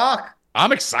 And The Rock.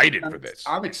 I'm excited for this.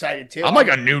 I'm excited too. I'm like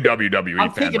a new WWE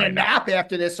I'm fan taking right a nap now.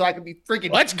 after this so I can be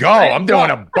freaking. Let's go. I'm doing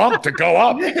a bump to go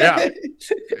up. Yeah.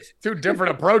 Two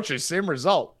different approaches, same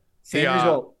result. Same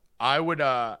result. I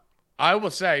will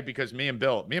say, because me and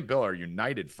Bill are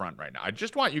united front right now. I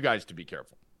just want you guys to be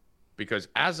careful, because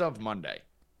as of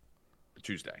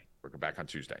Tuesday, we're back on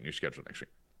Tuesday, new schedule next week.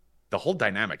 The whole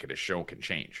dynamic of this show can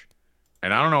change.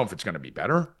 And I don't know if it's going to be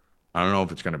better. I don't know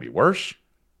if it's going to be worse.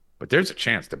 But there's a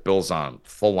chance that Bill's on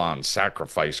full-on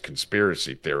sacrifice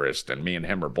conspiracy theorist, and me and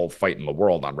him are both fighting the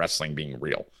world on wrestling being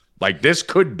real. Like, this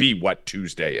could be what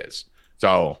Tuesday is.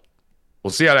 So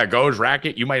we'll see how that goes.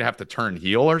 Racket, you might have to turn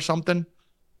heel or something.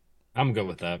 I'm good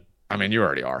with that. I mean, you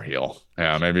already are heel.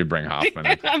 Yeah, maybe bring Hoffman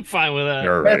in. I'm fine with that.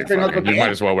 You're already fucking, you might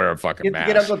as well wear a fucking mask.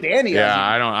 Get Uncle Danny. Yeah,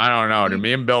 I don't know. Dude,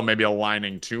 me and Bill may be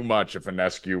aligning too much if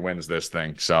Inescu wins this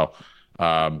thing. So,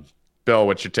 Bill,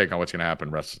 what's your take on what's going to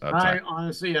happen rest I tonight?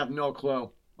 honestly have no clue.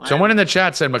 Someone in the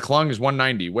chat said McClung is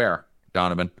 190. Where,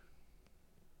 Donovan?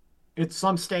 It's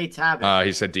some states have it.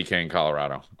 He said DK in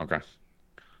Colorado. Okay.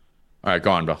 All right,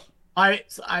 go on, Bill. I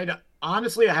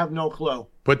honestly, I have no clue.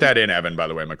 Put that in, Evan, by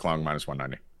the way. McClung minus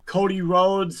 190. Cody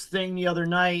Rhodes thing the other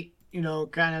night,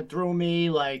 kind of threw me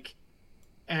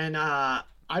and I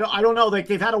don't know. Like,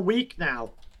 they've had a week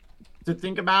now to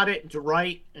think about it, to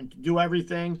write, and to do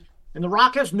everything. And The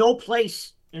Rock has no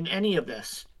place in any of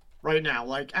this right now.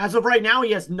 Like, as of right now,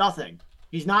 he has nothing.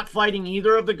 He's not fighting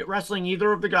wrestling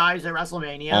either of the guys at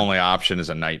WrestleMania. Only option is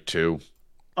a night 2.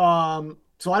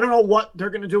 So I don't know what they're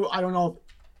gonna do. I don't know.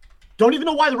 Don't even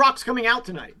know why The Rock's coming out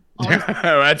tonight.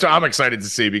 That's what I'm excited to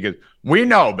see, because we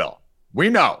know, Bill. We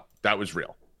know that was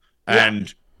real.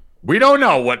 And we don't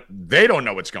know they don't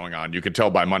know what's going on. You could tell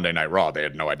by Monday Night Raw, they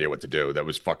had no idea what to do. That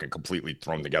was fucking completely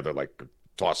thrown together like a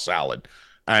tossed salad.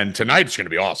 And tonight's going to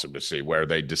be awesome to see where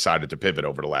they decided to pivot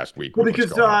over the last week. Well,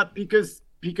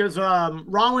 because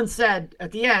Rollins said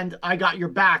at the end, "I got your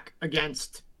back"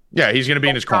 against. Yeah, he's going to be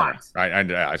in his corner.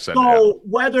 I said. So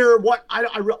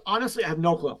I honestly have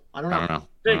no clue. I don't know.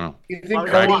 Do you think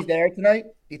Cody's there tonight?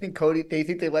 Do you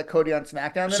think they let Cody on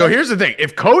SmackDown tonight? So here's the thing: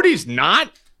 if Cody's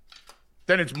not,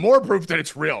 then it's more proof that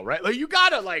it's real, right? Like, you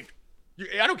gotta I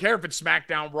don't care if it's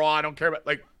SmackDown, Raw. I don't care about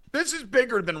this is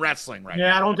bigger than wrestling, right?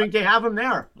 Yeah, I don't think they have him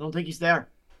there. I don't think he's there.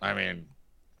 I mean,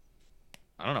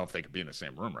 I don't know if they could be in the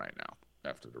same room right now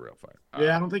after the real fight.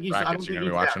 Yeah, I don't think he's. I don't think you gonna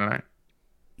be watching tonight?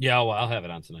 Yeah, well, I'll have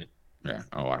it on tonight. Yeah.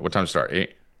 Oh, what time to start?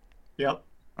 8. Yep.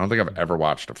 I don't think I've ever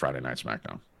watched a Friday Night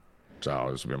SmackDown, so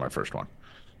this will be my first one.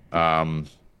 All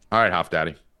right, Hoff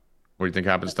Daddy, what do you think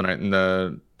happens tonight in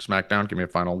the SmackDown? Give me a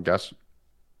final guess.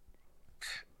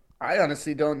 I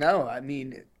honestly don't know. I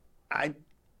mean, I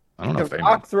don't know if The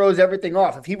Rock throws everything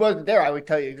off. If he wasn't there, I would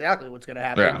tell you exactly what's going to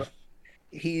happen. Yeah. But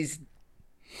he's.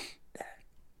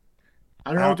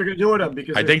 I don't know what they're going to do with him,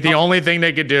 because I think the only thing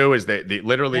they could do is they're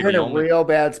in a real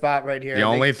bad spot right here. The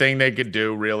only thing they could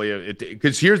do, really,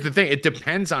 because here's the thing: it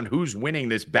depends on who's winning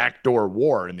this backdoor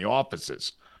war in the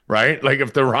offices, right? Like,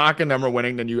 if The Rock and them are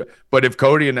winning, then you. But if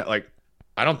Cody and I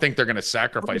don't think they're going to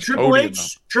sacrifice Cody.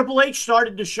 Triple H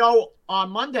started the show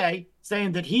on Monday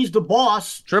saying that he's the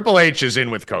boss. Triple H is in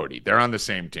with Cody. They're on the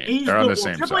same team. They're on the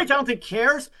same Triple side. H, I don't think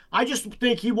cares. I just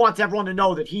think he wants everyone to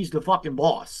know that he's the fucking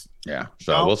boss. Yeah.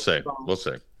 So we'll see. We'll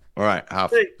see. All right.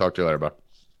 Hoff, talk to you later, bud.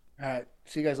 All right.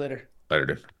 See you guys later. Later,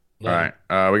 dude. All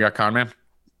right. We got Conman.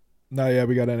 No, yeah,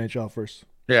 we got NHL first.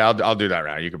 Yeah, I'll do that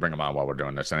right. You can bring them on while we're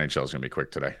doing this. NHL is gonna be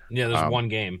quick today. Yeah, there's one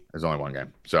game. There's only one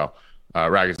game. So,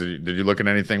 Raggers, did you look at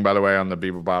anything, by the way, on the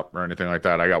Beaver Bop or anything like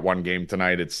that? I got one game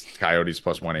tonight. It's Coyotes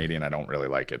plus 180, and I don't really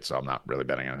like it, so I'm not really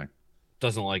betting anything.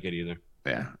 Doesn't like it either.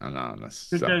 Yeah, I'm not on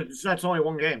this. So. That's only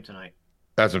one game tonight.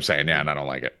 That's what I'm saying. Yeah, and I don't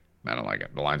like it.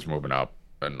 The line's moving up,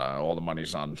 and all the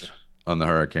money's on the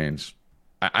Hurricanes.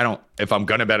 I don't. If I'm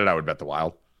gonna bet it, I would bet the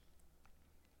Wild.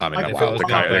 I mean,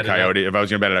 the Coyote. If I was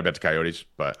gonna bet it, I bet the Coyotes.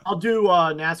 But I'll do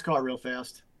NASCAR real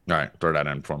fast. All right, throw that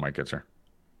in before Mike gets here.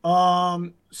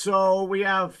 So we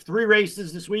have 3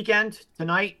 races this weekend.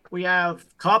 Tonight we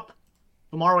have Cup,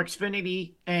 tomorrow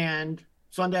Xfinity, and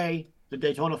Sunday the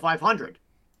Daytona 500.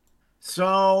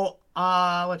 So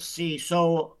let's see.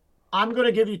 So I'm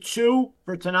gonna give you 2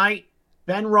 for tonight.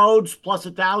 Ben Rhodes plus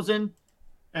 1,000,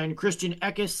 and Christian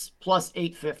Eckes plus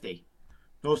 850.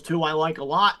 Those 2 I like a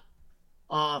lot.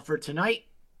 For tonight.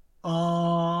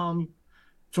 Tomorrow,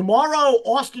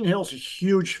 Austin Hill's a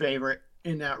huge favorite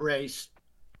in that race.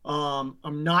 I'm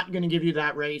not going to give you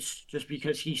that race just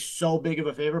because he's so big of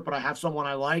a favorite, but I have someone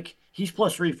I like. He's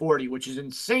plus 340, which is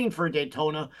insane for a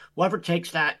Daytona. Whoever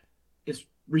takes that is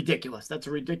ridiculous. That's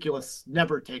a ridiculous.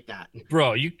 Never take that.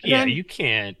 Bro, you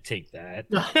can't take that.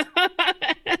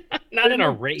 Not in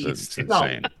a race. It's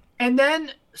insane. No. And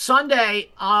then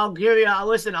Sunday, I'll give you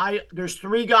listen, there's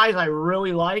 3 guys I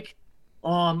really like.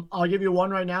 I'll give you one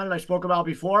right now that I spoke about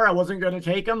before. I wasn't going to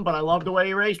take him, but I love the way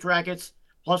he raced. Rackets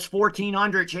plus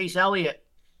 1,400, Chase Elliott.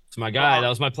 It's my guy. That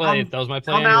was my play. That was my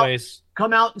play anyways.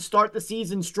 Come out and start the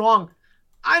season strong.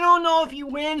 I don't know if he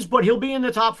wins, but he'll be in the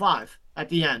top 5 at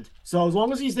the end. So as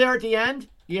long as he's there at the end,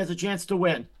 he has a chance to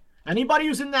win. Anybody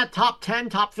who's in that top 10,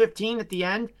 top 15 at the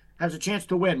end has a chance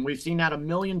to win. We've seen that a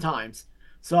million times.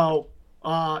 So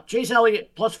Chase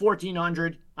Elliott plus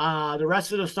 1,400. The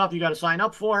rest of the stuff you got to sign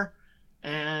up for.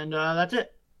 And that's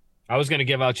it. I was going to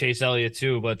give out Chase Elliott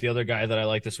too, but the other guy that I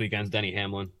like this weekend is Denny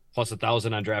Hamlin. Plus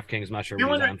 1,000 on DraftKings. I'm not sure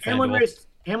what he's on.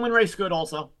 Hamlin raced good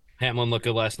also. Hamlin looked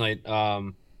good last night.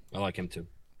 I like him too.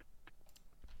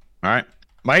 All right.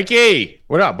 Mikey,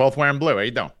 what up? Both wearing blue. How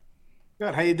you doing?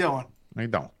 Good. How you doing? How you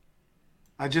doing?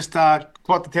 I just caught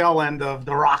the tail end of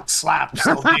the Rock slap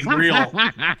still being real.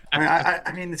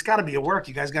 I mean, it's got to be a work.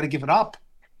 You guys got to give it up.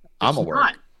 I'm a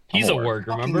work. He's a work,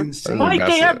 remember? Mike,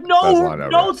 they have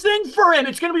no thing for him.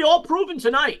 It's going to be all proven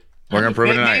tonight. We're going to prove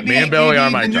it tonight. Me and Billy are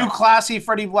my the new classy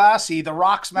Freddie Blassie, the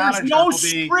Rock's manager. There's no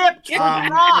script for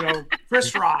Rock.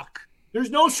 Chris Rock. There's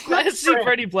no script. Classy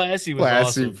Freddie Blassie was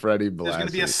awesome. Freddie Blassie. There's going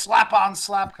to be a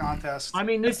slap-on-slap contest. I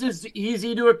mean, this is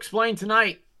easy to explain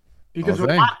tonight because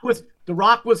The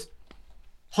Rock was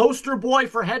poster boy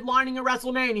for headlining a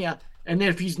WrestleMania, and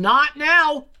if he's not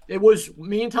now, it was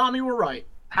me and Tommy were right.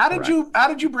 How did you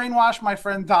brainwash my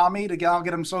friend Tommy to get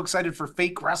him so excited for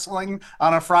fake wrestling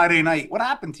on a Friday night? What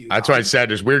happened to you? That's why I said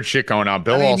there's weird shit going on.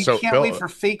 Bill you can't wait for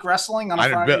fake wrestling on a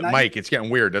Friday night. Mike, it's getting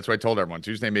weird. That's why I told everyone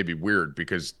Tuesday may be weird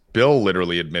because Bill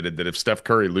literally admitted that if Steph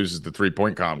Curry loses the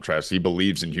 3-point contest, he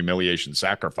believes in humiliation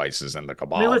sacrifices and the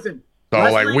cabal. I mean, listen. So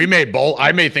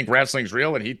I may think wrestling's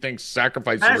real and he thinks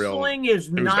sacrifice is real. Wrestling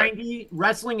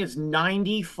is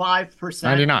 95%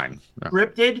 99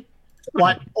 scripted.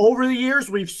 But over the years,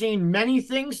 we've seen many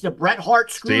things. The Bret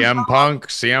Hart screw. CM Punk,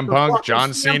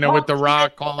 John Cena with The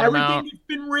Rock calling him out. Everything has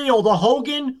been real. The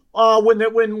Hogan,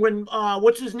 when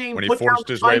what's his name? When he forced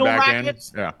his way back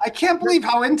rackets. in. Yeah. I can't believe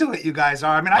how into it you guys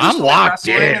are. I mean, I used to locked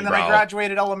wrestling in, and then bro. I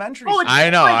graduated elementary. I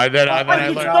know.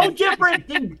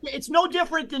 It's no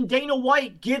different than Dana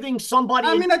White giving somebody.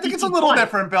 I mean, I think it's a little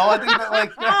different, Bill. I think that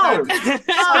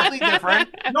slightly different.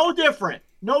 No different.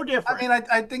 I mean,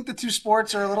 I think the two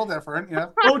sports are a little different. Yeah.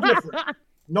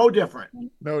 No different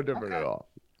at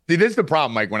all. See, this is the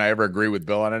problem, Mike, when I ever agree with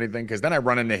Bill on anything, because then I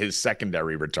run into his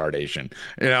secondary retardation.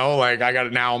 You know, like I got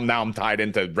it now. I'm tied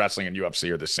into wrestling and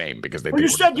UFC are the same because they. Well, you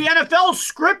said the NFL is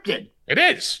scripted. It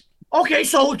is. Okay,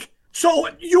 so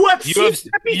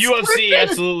UFC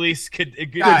absolutely could. The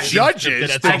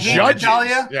judges.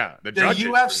 Yeah, the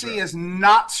UFC is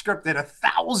not scripted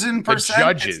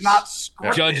 1,000%. It's not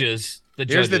scripted.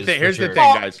 Here's the thing,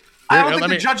 guys. I don't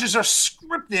think the judges are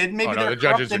scripted. Maybe they're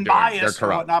corrupt and biased or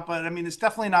whatnot, but I mean, it's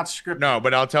definitely not scripted. No,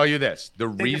 but I'll tell you this. The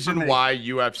reason why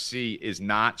UFC is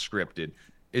not scripted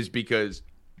is because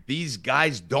these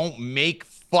guys don't make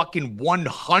fucking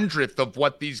 1/100th of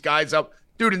what these guys up.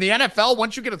 Dude, in the NFL,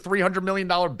 once you get a $300 million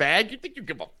bag, you think you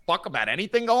give a fuck about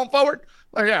anything going forward?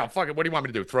 Like, yeah, fuck it. What do you want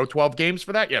me to do? Throw 12 games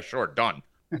for that? Yeah, sure, done.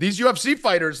 These UFC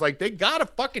fighters, like, they got to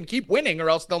fucking keep winning or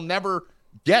else they'll never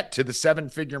get to the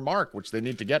 7-figure mark, which they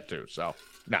need to get to. So,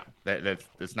 no,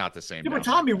 it's not the same. Yeah, but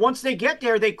Tommy, once they get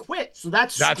there, they quit. So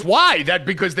that's why.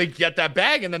 Because they get that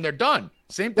bag and then they're done.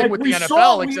 Same thing with the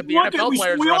NFL, except the NFL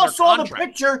players are under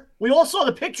contract. We all saw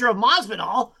the picture of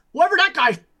Masvidal. Whoever that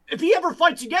guy, if he ever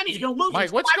fights again, he's going to lose.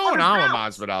 Mike, what's going on with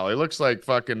Masvidal? He looks like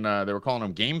fucking, they were calling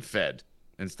him game fed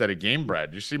instead of game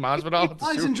bred. You see Masvidal?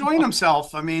 He's enjoying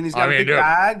himself. I mean, he's got a big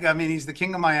bag. I mean, he's the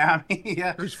king of Miami.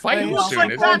 Yeah. He's fighting soon.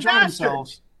 Like he's enjoying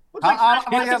himself.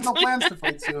 He has no plans to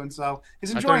fight soon, so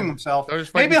he's enjoying himself.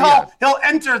 Maybe he'll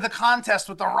enter the contest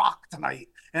with The Rock tonight,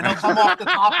 and he'll come off the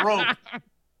top rope.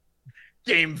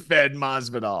 Game fed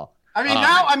Masvidal.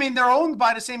 I mean, they're owned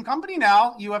by the same company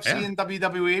now, UFC and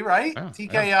WWE, right? Yeah,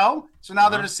 TKO. Yeah. So now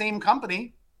they're the same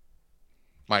company.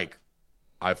 Mike,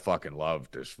 I fucking love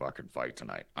this fucking fight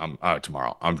tonight.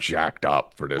 Tomorrow. I'm jacked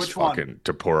up for this fucking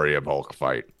Topuria Volk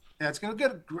fight. Yeah, it's gonna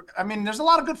get. I mean, there's a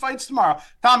lot of good fights tomorrow.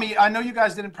 Tommy, I know you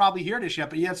guys didn't probably hear this yet,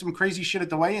 but you had some crazy shit at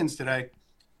the weigh-ins today.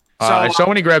 I saw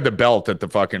when he grabbed the belt at the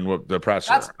fucking the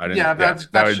presser. That's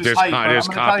just hype. I'm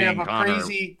gonna tell you of a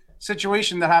crazy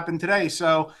situation that happened today.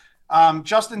 So.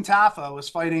 Justin Taffa was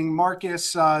fighting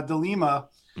Marcus De Lima,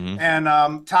 and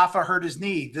Taffa hurt his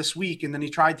knee this week, and then he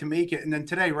tried to make it. And then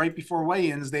today, right before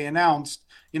weigh-ins, they announced,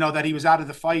 that he was out of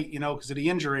the fight, because of the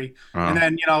injury. And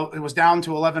then, it was down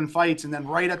to 11 fights. And then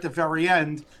right at the very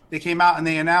end, they came out and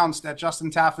they announced that Justin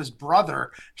Taffa's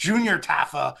brother, Junior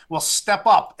Taffa, will step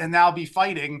up and now be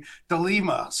fighting De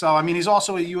Lima. So, I mean, he's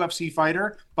also a UFC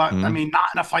fighter, but I mean,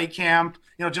 not in a fight camp.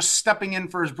 Just stepping in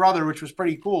for his brother, which was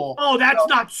pretty cool. Oh, that's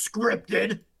not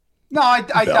scripted. No, I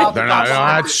doubt they're that.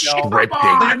 not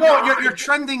scripting. You're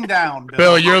trending down, Bill.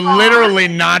 Bill, you're literally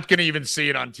not going to even see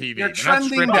it on TV. You're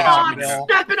trending down, Bill.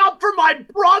 Stepping up for my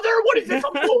brother? What is this,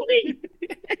 a movie?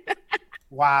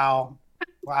 Wow.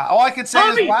 All I could say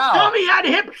is wow. Tommy had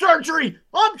hip surgery.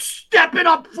 I'm stepping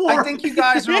up for him. I think you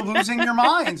guys are losing your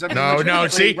minds. I mean, no.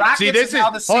 See, this is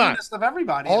now the sanest of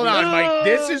everybody. Hold on, Mike.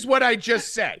 This is what I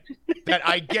just said. That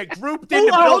I get grouped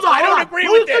into. Hold on. I don't agree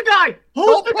with this.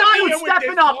 Who's the guy who's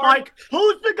stepping up, Mike?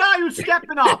 Who's the guy who's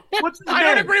stepping up? What's his name? I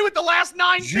don't agree with the last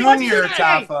 9. Junior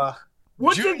Taffa.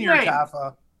 What's his Junior name?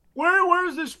 Taffa. Where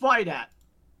is this fight at?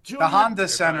 The Honda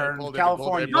Center in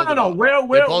California. No.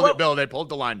 Where? Bill, they pulled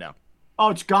the line down. Oh,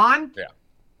 it's gone? Yeah.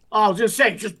 Oh, I was just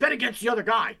saying, just bet against the other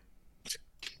guy.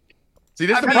 See,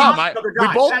 this is the problem.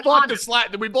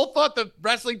 We both thought the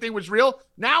wrestling thing was real.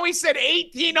 Now he said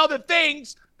 18 other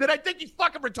things that I think he's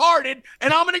fucking retarded,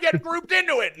 and I'm going to get grouped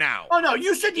into it now. Oh, no,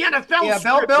 you said the NFL. Yeah,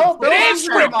 Bill it is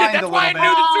scripted. That's why I knew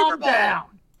the Super Bowl. Down.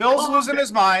 Bill's losing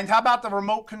his mind. How about the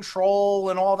remote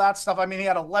control and all that stuff? I mean, he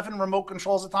had 11 remote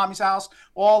controls at Tommy's house,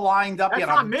 all lined up. That's he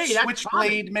had not me. That's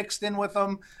switchblade mixed in with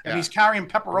him, and Yeah. he's carrying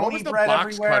pepperoni What was the bread box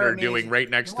everywhere. cutter I mean, doing right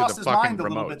next he to lost the his fucking mind a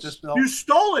little bit, remotes? this Bill. You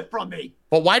stole it from me.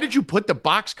 But why did you put the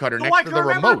box cutter So next I to can the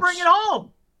remember to remotes? bring it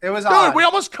home. It was Dude, odd. we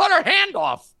almost cut our hand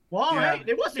off. Well, Yeah. hey,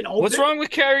 it wasn't open. What's wrong with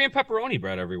carrying pepperoni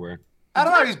bread everywhere? I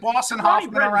don't know. He's bossing Pepperoni Hoffman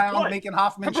bread is around, good. making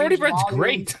Hoffman Pepperoni change bread's volume.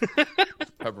 great.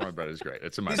 Pepperoni bread is great.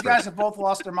 It's in my These fridge. guys have both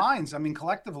lost their minds. I mean,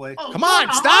 collectively. Oh, Come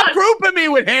on, stop grouping me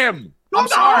with him. I'm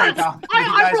sorry, Tom. Tom. You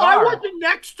guys I are. wasn't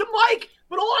next to Mike,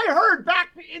 but all I heard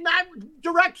back in that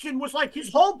direction was like his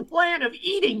whole plan of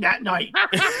eating that night.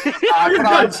 I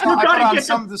put on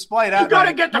some display that You got to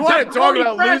night. get the You want to talk pepperoni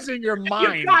about bread, losing your You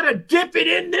mind? got to dip it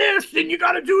in this, and you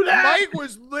got to do that. Mike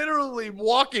was literally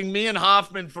walking me and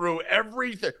Hoffman through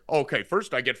everything. Okay,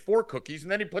 first I get 4 cookies,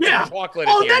 and then he put Yeah. the chocolate.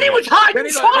 Oh, at the then end he of was it. hiding Then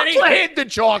he chocolate. hid the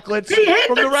chocolates He hid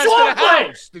from the the rest of the chocolate.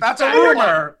 house. That's a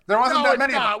rumor. There wasn't No, that it's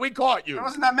many. not. We caught you. There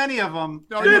wasn't that many of them.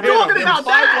 No, You're you hit 'em. talking There about was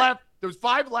 5 that. left. There was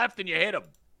 5 left, and you hit him.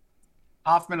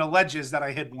 Hoffman alleges that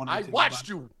I hid one. I watched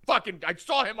you fucking. I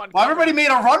saw him on. Well, everybody made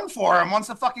a run for him once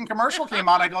the fucking commercial came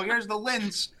on. I go, here's the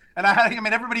lens, and I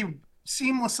mean, everybody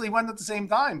seamlessly went at the same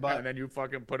time. But And then you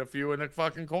fucking put a few in the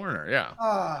fucking corner. Yeah.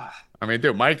 ah, I mean,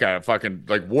 dude, Mike fucking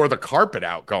like wore the carpet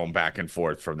out going back and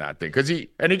forth from that thing because he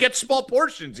gets small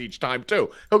portions each time too.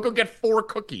 He'll go get 4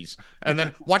 cookies and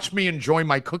then watch me enjoy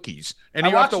my cookies. And I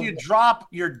you have watch to you drop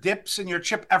your dips and your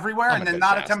chip everywhere, I'm and a then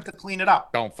not disaster. attempt to clean it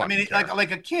up. Don't fucking I mean, care.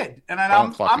 like a kid, and Don't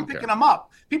I'm fucking picking care. them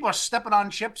up. People are stepping on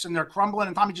chips and they're crumbling,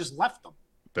 and Tommy just left them.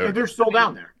 Dude, They're still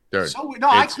down there. dude, So no,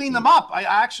 I it's cleaned them up.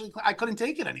 I couldn't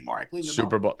take it anymore. I cleaned them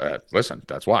Super up. Bowl. Listen,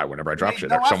 that's why whenever I drop made shit,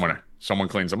 no someone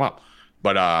cleans them up.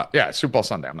 But yeah, Super Bowl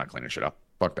Sunday. I'm not cleaning shit up.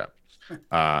 Fuck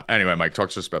that. Anyway, Mike, talk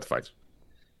to us about the fights.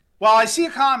 Well, I see a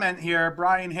comment here.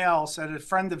 Brian Hale said a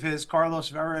friend of his, Carlos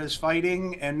Vera, is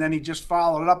fighting, and then he just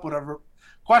followed it up with a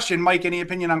question. Mike, any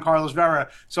opinion on Carlos Vera?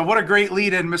 So what a great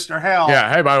lead in, Mr. Hale.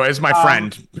 Yeah. Hey, by the way, it's my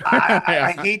friend.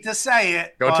 I hate to say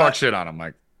it. Go but talk shit on him,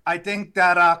 Mike. I think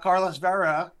that Carlos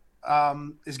Vera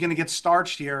is going to get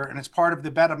starched here, and it's part of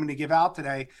the bet I'm going to give out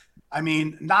today. I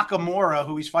mean, Nakamura,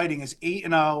 who he's fighting, is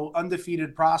 8-0,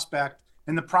 undefeated prospect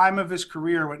in the prime of his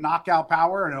career with knockout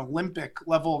power and an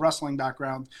Olympic-level wrestling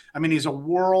background. I mean, he's a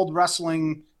world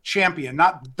wrestling champion,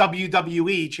 not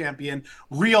WWE champion,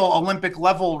 real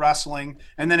Olympic-level wrestling.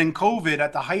 And then in COVID,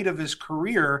 at the height of his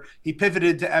career, he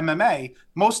pivoted to MMA.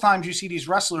 Most times you see these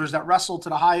wrestlers that wrestle to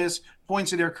the highest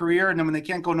points of their career, and then when they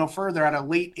can't go no further at a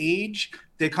late age,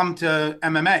 they come to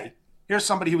MMA. Here's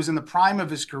somebody who was in the prime of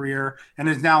his career and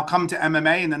has now come to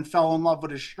MMA and then fell in love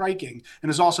with his striking and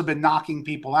has also been knocking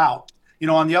people out. You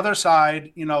know, on the other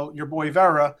side, you know, your boy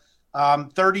Vera,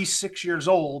 36 years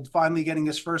old, finally getting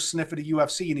his first sniff at the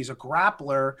UFC, and he's a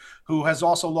grappler who has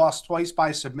also lost twice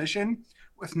by submission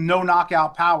with no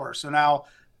knockout power. So now,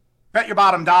 bet your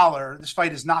bottom dollar, this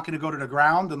fight is not going to go to the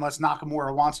ground unless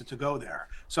Nakamura wants it to go there.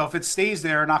 So if it stays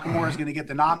there, Nakamura is going to get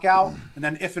the knockout. And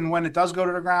then if and when it does go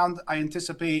to the ground, I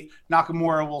anticipate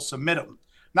Nakamura will submit him.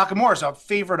 Nakamura is a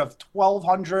favorite of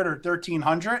 1,200 or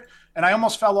 1,300. And I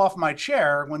almost fell off my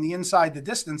chair when the inside the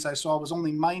distance I saw was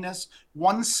only minus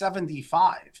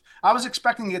 175. I was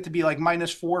expecting it to be like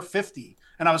minus 450.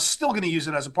 And I was still going to use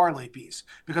it as a parlay piece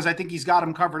because I think he's got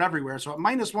him covered everywhere. So at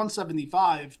minus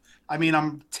 175, I mean,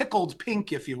 I'm tickled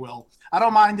pink, if you will. I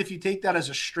don't mind if you take that as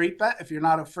a straight bet, if you're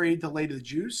not afraid to lay the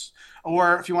juice.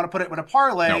 Or if you want to put it with a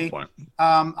parlay,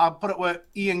 I'll put it with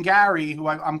Ian Gary, who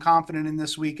I'm confident in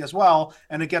this week as well.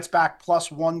 And it gets back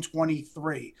plus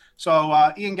 123.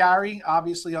 So Ian Gary,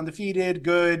 obviously undefeated,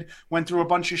 good, went through a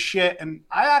bunch of shit. And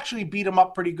I actually beat beat him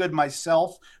up pretty good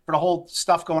myself for the whole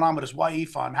stuff going on with his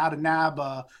wife on how to nab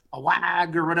a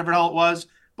wag or whatever the hell it was.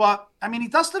 But, I mean, he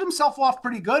dusted himself off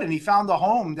pretty good, and he found a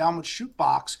home down with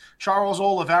Shootbox, Charles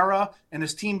Oliveira, and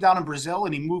his team down in Brazil,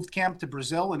 and he moved camp to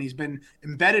Brazil, and he's been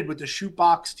embedded with the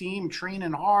Shootbox team,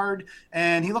 training hard,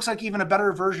 and he looks like even a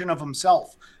better version of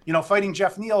himself. You know, fighting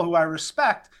Jeff Neal, who I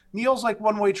respect. Neal's like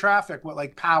one-way traffic with,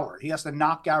 like, power. He has to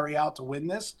knock Gary out to win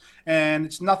this, and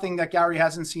it's nothing that Gary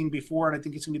hasn't seen before, and I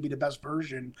think it's going to be the best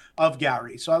version of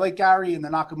Gary. So I like Gary and the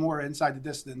Nakamura inside the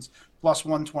distance, plus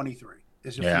 123.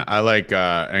 Yeah, I like,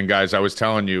 and guys, I was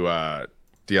telling you earlier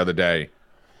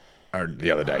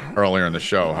in the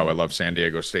show, how I love San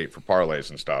Diego State for parlays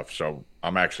and stuff. So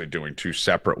I'm actually doing 2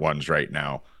 separate ones right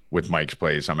now with Mike's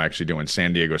plays. I'm actually doing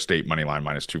San Diego State money line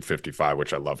minus 255,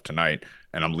 which I love tonight.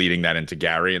 And I'm leading that into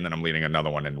Gary, and then I'm leading another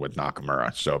one in with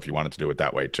Nakamura. So if you wanted to do it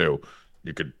that way too,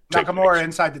 you could take Nakamura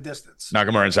inside the distance.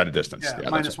 Nakamura inside the distance. Yeah,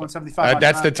 minus 175.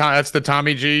 That's the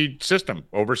Tommy G system.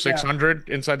 Over 600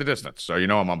 inside the distance. So you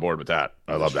know I'm on board with that.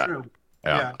 I love that. True.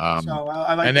 Yeah. So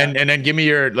I like and then give me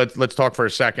your let's talk for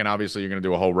a second. Obviously, you're gonna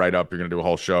do a whole write-up, you're gonna do a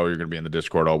whole show, you're gonna be in the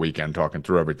Discord all weekend talking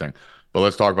through everything. But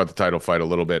let's talk about the title fight a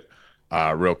little bit,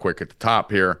 real quick at the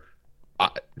top here.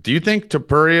 Do you think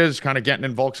Topuria is kind of getting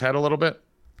in Volk's head a little bit?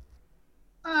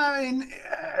 I mean,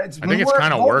 I think it's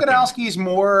kind of working. Volkanovski's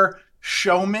more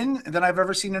showman than I've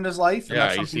ever seen in his life. And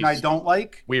that's something I don't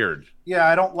like. Weird. Yeah,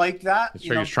 I don't like that. It's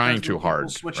like he's trying too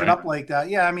hard. Switch it up like that.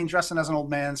 Yeah, I mean, dressing as an old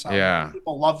man. So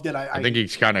people loved it. I think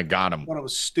he's kind of got him. Thought it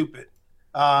was stupid.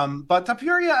 But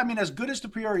Topuria, I mean, as good as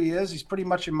Topuria is, he's pretty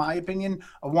much, in my opinion,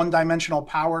 a one-dimensional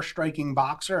power striking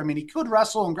boxer. I mean, he could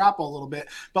wrestle and grapple a little bit,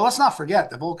 but let's not forget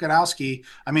that Volkanovski,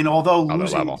 I mean, although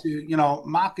losing to,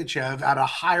 Makhachev at a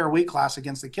higher weight class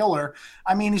against the killer,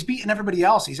 I mean, he's beaten everybody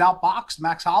else. He's outboxed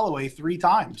Max Holloway 3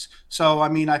 times. So, I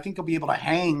mean, I think he'll be able to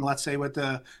hang, let's say, with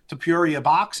the Topuria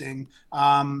boxing.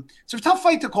 It's a tough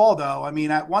fight to call, though. I mean,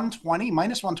 at 120,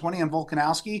 minus 120 on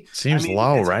Volkanovski. Seems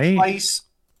low, right? Price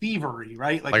thievery,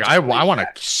 right? Like I want to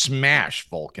smash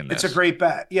Volk in this. It's a great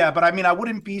bet. Yeah, but I mean, I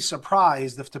wouldn't be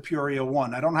surprised if Topuria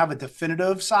won. I don't have a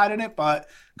definitive side in it, but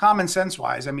common sense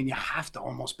wise, I mean, you have to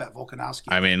almost bet Volkanovski.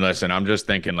 I mean, listen, I'm just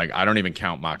thinking, like, I don't even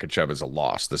count Makhachev as a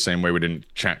loss the same way we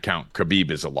didn't count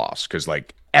Khabib as a loss, because,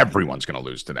 like, everyone's going to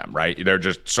lose to them, right? They're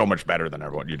just so much better than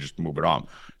everyone. You just move it on.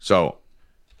 So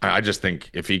I just think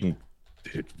if he can,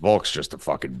 Volk's just a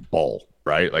fucking bull,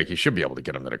 right? Like, he should be able to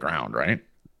get him to the ground, right?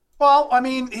 Well, I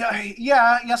mean,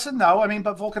 yeah, yes and no. I mean,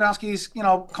 but Volkanovski's,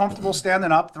 comfortable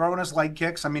standing up, throwing his leg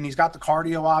kicks. I mean, he's got the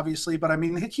cardio, obviously, but I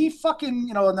mean, he fucking,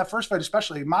 in that first fight,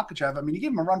 especially Makhachev, I mean, he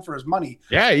gave him a run for his money.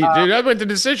 Yeah, that went to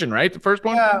decision, right? The first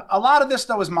one? Yeah, a lot of this,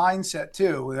 though, is mindset,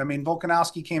 too. I mean,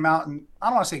 Volkanovski came out and, I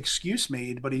don't want to say excuse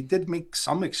made, but he did make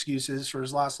some excuses for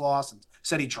his last loss and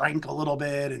said he drank a little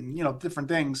bit and, different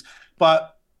things.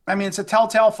 But I mean, it's a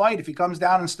telltale fight. If he comes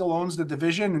down and still owns the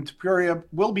division, and Topuria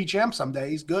will be champ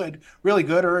someday, he's good, really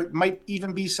good, or it might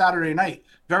even be Saturday night.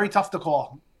 Very tough to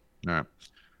call. All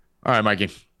right,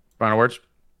 Mikey. Final words?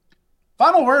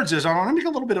 Final words is I want to make a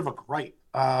little bit of a gripe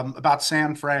about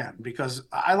San Fran, because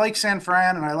I like San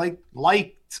Fran and I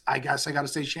liked, I guess I got to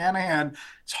say, Shanahan.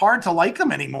 It's hard to like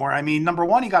him anymore. I mean, number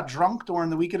one, he got drunk during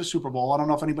the week of the Super Bowl. I don't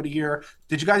know if anybody here,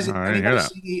 did you guys anybody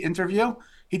see the interview?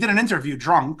 He did an interview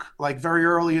drunk, like very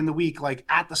early in the week, like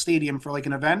at the stadium for like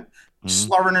an event,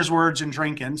 slurring his words and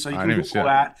drinking. So you can Google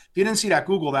that. If you didn't see that,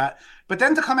 Google that. But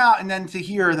then to come out and then to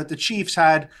hear that the Chiefs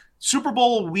had Super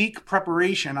Bowl week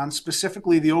preparation on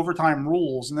specifically the overtime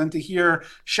rules, and then to hear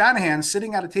Shanahan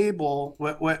sitting at a table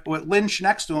with Lynch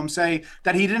next to him say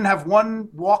that he didn't have one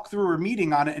walkthrough or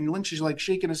meeting on it, and Lynch is like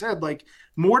shaking his head, like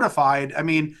mortified. I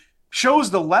mean, shows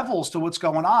the levels to what's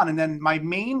going on. And then my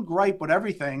main gripe with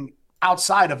everything,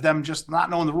 outside of them just not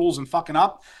knowing the rules and fucking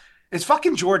up, it's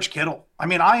fucking George Kittle. I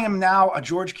mean, I am now a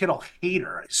George Kittle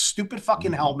hater. Stupid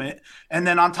fucking helmet. And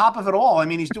then on top of it all, I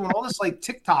mean, he's doing all this like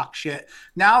TikTok shit.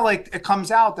 Now, like, it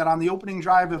comes out that on the opening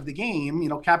drive of the game,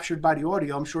 captured by the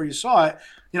audio, I'm sure you saw it,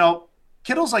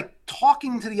 Kittle's like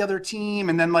talking to the other team,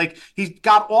 and then like he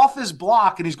got off his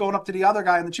block and he's going up to the other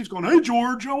guy, and the Chief's going, "Hey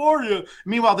George, how are you?"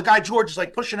 Meanwhile, the guy George is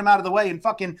like pushing him out of the way and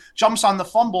fucking jumps on the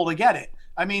fumble to get it.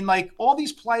 I mean, like, all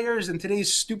these players in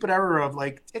today's stupid era of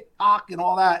like TikTok and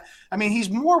all that. I mean, he's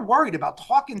more worried about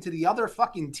talking to the other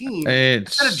fucking team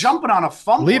instead of jumping on a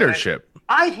fumble. Leadership.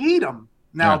 I hate him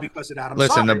now because of that.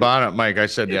 Listen, the bottom, Mike, I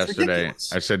said yesterday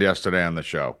on the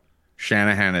show,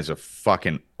 Shanahan is a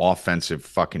fucking offensive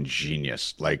fucking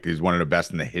genius. Like, he's one of the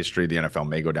best in the history of the NFL.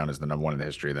 May go down as the number one in the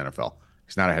history of the NFL.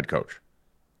 He's not a head coach.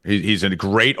 He's a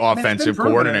great offensive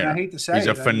coordinator. I hate to say he's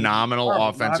a phenomenal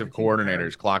offensive coordinator.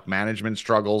 His clock management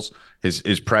struggles,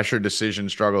 his pressure decision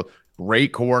struggle.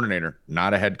 Great coordinator,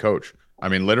 not a head coach. I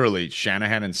mean, literally,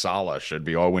 Shanahan and Saleh should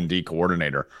be O&D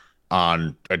coordinator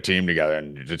on a team together,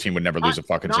 and the team would never lose a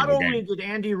fucking single game. Not only did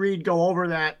Andy Reid go over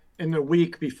that in the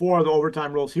week before the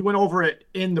overtime rules, he went over it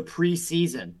in the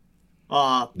preseason.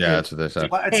 That's what they said.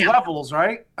 It's levels,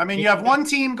 right? I mean, you have one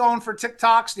team going for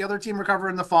TikToks, the other team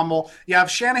recovering the fumble. You have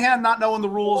Shanahan not knowing the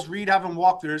rules, Reed having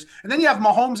walkthroughs, and then you have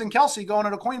Mahomes and Kelsey going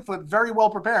at a coin flip, very well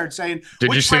prepared, saying,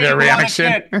 "Did you see their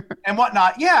reaction and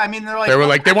whatnot?" Yeah, I mean, they were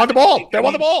like, "They want the ball. They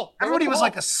want the ball." Everybody was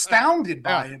like astounded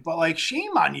by it, but like,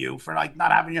 shame on you for like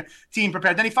not having your team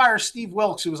prepared. Then he fires Steve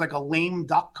Wilkes, who was like a lame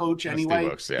duck coach anyway.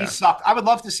 Wilkes, He sucked. I would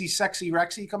love to see Sexy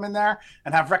Rexy come in there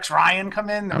and have Rex Ryan come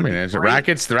in. I mean, the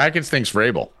Rackets thinks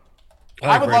Vrabel.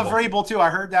 I would love Vrabel too.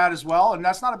 I heard that as well, and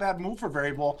that's not a bad move for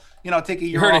Vrabel. Take a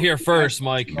year. You heard it here first,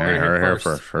 Mike. You heard it here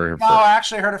first. No, I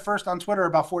actually heard it first on Twitter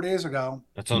about 4 days ago.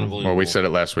 That's unbelievable. Well, we said it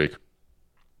last week.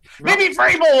 Maybe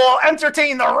Vrabel will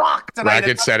entertain The Rock tonight.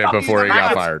 Rackets said it before he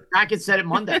got fired. Rackets said it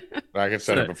Monday. Rackets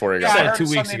said it before he got fired. I heard 2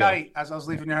 weeks Sunday night as I was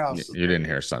leaving your house. You didn't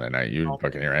hear Sunday night. You didn't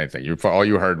fucking hear anything. All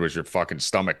you heard was your fucking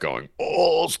stomach going,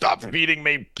 "Oh, stop feeding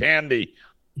me candy."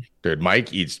 Dude,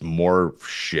 Mike eats more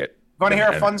shit. Want to hear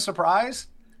a fun surprise?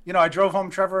 I drove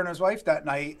home Trevor and his wife that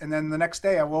night, and then the next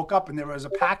day I woke up and there was a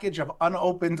package of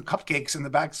unopened cupcakes in the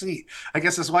back seat. I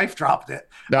guess his wife dropped it.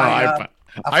 No,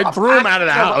 I threw him out of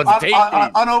the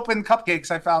house. Unopened cupcakes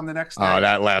I found the next day. Oh,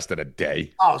 that lasted a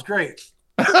day. Oh, it was great.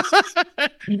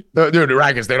 Dude, the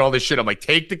Rackets, they had all this shit. I'm like,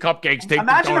 take the cupcakes, take the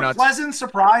donuts. Imagine a pleasant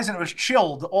surprise, and it was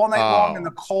chilled all night long in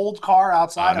the cold car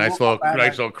outside. Nice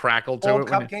little crackle to it.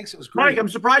 Cupcakes, it was great. Mike, I'm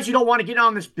surprised you don't want to get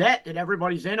on this bet that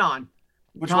everybody's in on.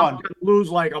 Which one? Lose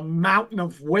like a mountain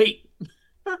of weight.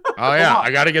 Oh, yeah.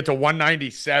 I got to get to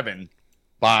 197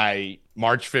 by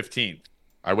March 15th.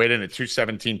 I weighed in at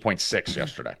 217.6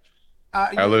 yesterday.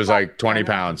 I lose like 20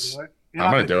 pounds.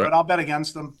 I'm going to do it. I'll bet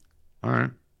against them. All right.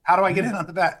 How do I get in on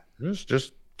the bet?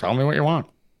 Just tell me what you want.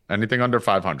 Anything under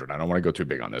 500. I don't want to go too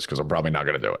big on this because I'm probably not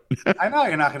going to do it. I know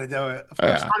you're not going to do it.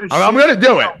 Yeah. I'm going to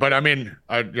do it, but I mean,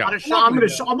 I'm going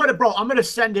to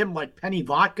send him like penny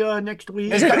vodka next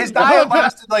week. His diet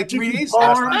lasted like 3 days.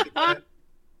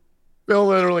 Bill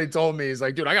literally told me, he's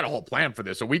like, dude, I got a whole plan for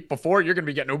this. A week before, you're going to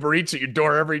be getting Uber Eats at your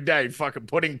door every day. Fucking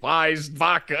pudding pies,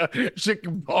 vodka,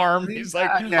 chicken parm. He's like,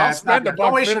 I'll spend $150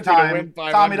 don't waste your time. to win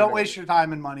 500. Tommy, don't waste your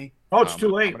time and money. Oh, it's too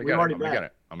late. I'm going to get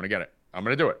it. I'm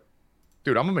going to do it.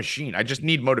 Dude, I'm a machine. I just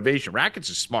need motivation. Rackets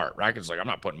is smart. Rackets is like, I'm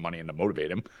not putting money in to motivate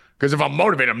him. Because if I'm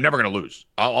motivated, I'm never going to lose.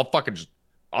 I'll fucking just,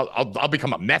 I'll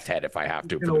become a meth head if I have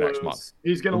to for the next month.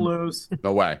 He's going to lose.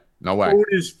 No way.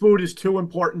 Food is too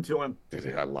important to him.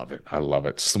 Dude, I love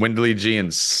it. Swindly G and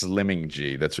Slimming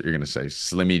G. That's what you're going to say.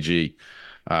 Slimmy G.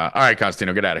 All right,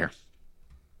 Constantino, get out of here.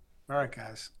 All right,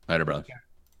 guys. Later, brother.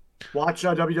 Watch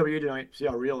WWE tonight. See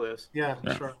how real it is. Yeah,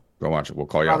 sure. Go watch it. We'll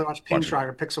call you up. I'd rather watch Pain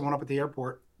Strider pick someone up at the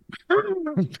airport.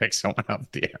 Pick someone up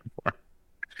at the airport.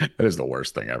 That is the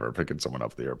worst thing ever, picking someone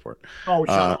up at the airport. Oh,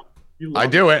 shut up. I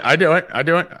do it. I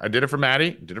did it for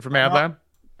Maddie. Did it for Mad Lab.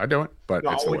 I do it, but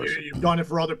it's the worst. You've done it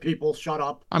for other people. Shut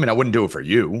up. I mean, I wouldn't do it for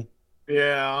you.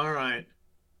 Yeah, all right.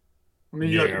 I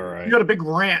mean, you got a big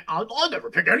rant. I'll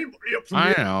never pick anybody up from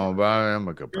you. I know, but I'm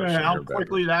a good person. Yeah, how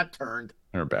quickly that turned.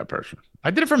 You're a bad person. I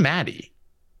did it for Maddie.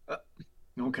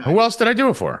 Okay. Who else did I do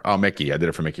it for? Oh, Mickey. I did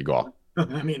it for Mickey Gall.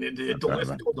 I mean, the list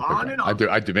goes on and on.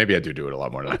 I do. Maybe I do it a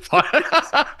lot more than I thought.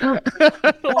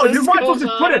 You might as well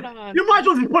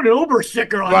just put an Uber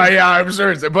sticker on. Well, yeah, I'm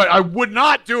serious, but I would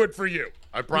not do it for you.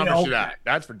 I promise you that.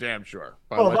 That's for damn sure.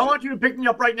 If I want you to pick me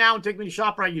up right now and take me to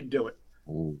ShopRite, you'd do it.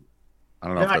 Ooh. I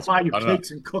don't know. Then I buy you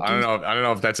cakes and cookies. I don't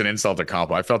know if that's an insult or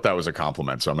compliment. I felt that was a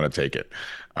compliment, so I'm going to take it.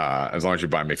 As long as you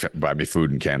buy me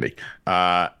food and candy.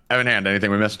 Evan Hand, anything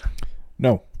we missed?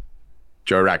 No.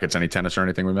 Joe Rackets, any tennis or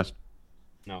anything we missed?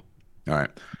 No. All right.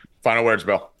 Final words,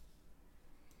 Bill.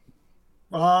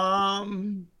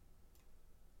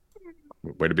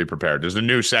 Way to be prepared. There's a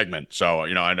new segment, so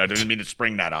I didn't mean to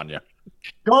spring that on you.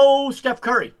 Go, Steph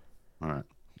Curry. All right.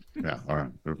 Yeah. All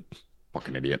right.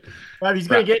 Fucking idiot.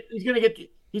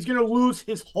 He's gonna lose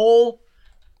his whole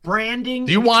branding.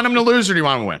 Do you want him to lose or do you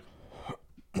want him to win?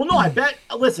 Well, no, I bet.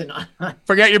 Listen.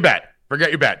 Forget your bet.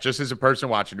 Just as a person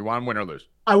watching, do you want him to win or lose?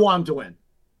 I want him to win.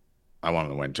 I want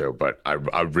him to win too, but I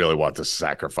really want to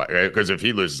sacrifice, because if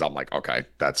he loses, I'm like, okay,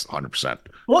 that's 100%.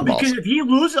 Well, because if he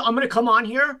loses, I'm going to come on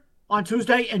here on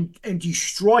Tuesday and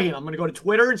destroy him. I'm going to go to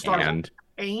Twitter and start a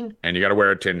campaign. And you got to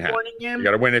wear a tin hat. You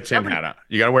got to wear a tin hat on.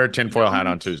 You got to wear a tinfoil hat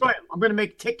on Tuesday. I'm going to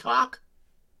make TikTok.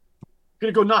 I'm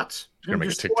going to go nuts. I'm going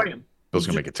to destroy him. Bill's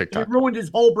going to make a TikTok. He ruined his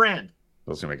whole brand.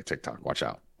 Bill's going to make a TikTok. Watch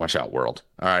out. Watch out, world.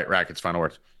 All right, Rackets, final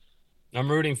words. I'm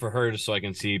rooting for her just so I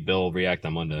can see Bill react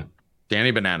on Monday.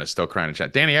 Danny Banana's still crying in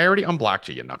chat. Danny, I already unblocked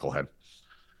you, you knucklehead.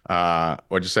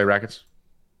 What'd you say, Rackets?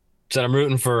 Said I'm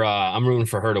rooting for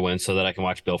her to win so that I can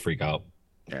watch Bill freak out.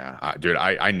 Yeah, dude,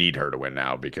 I need her to win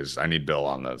now because I need Bill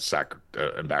on the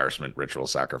embarrassment ritual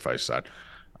sacrifice side.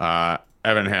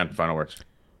 Evan Hand, final words.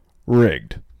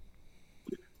 Rigged.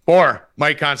 For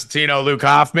Mike Constantino, Luke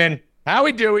Hoffman,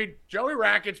 Howie Dewey, Joey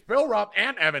Rackets, Bill Rupp,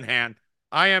 and Evan Hand.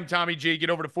 I am Tommy G. Get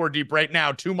over to 4 Deep right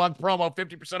now. 2-month promo,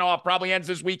 50% off. Probably ends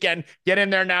this weekend. Get in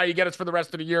there now. You get us for the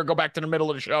rest of the year. Go back to the middle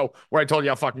of the show where I told you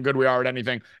how fucking good we are at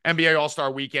anything. NBA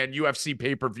All-Star Weekend, UFC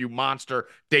pay-per-view monster,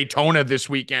 Daytona this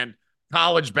weekend,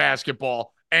 college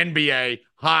basketball, NBA,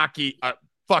 hockey,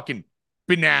 fucking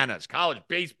bananas. College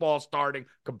baseball starting,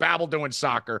 Kababble doing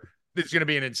soccer. This is going to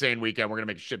be an insane weekend. We're going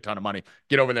to make a shit ton of money.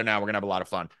 Get over there now. We're going to have a lot of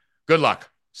fun. Good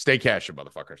luck. Stay cashin',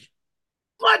 motherfuckers.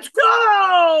 Let's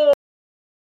go!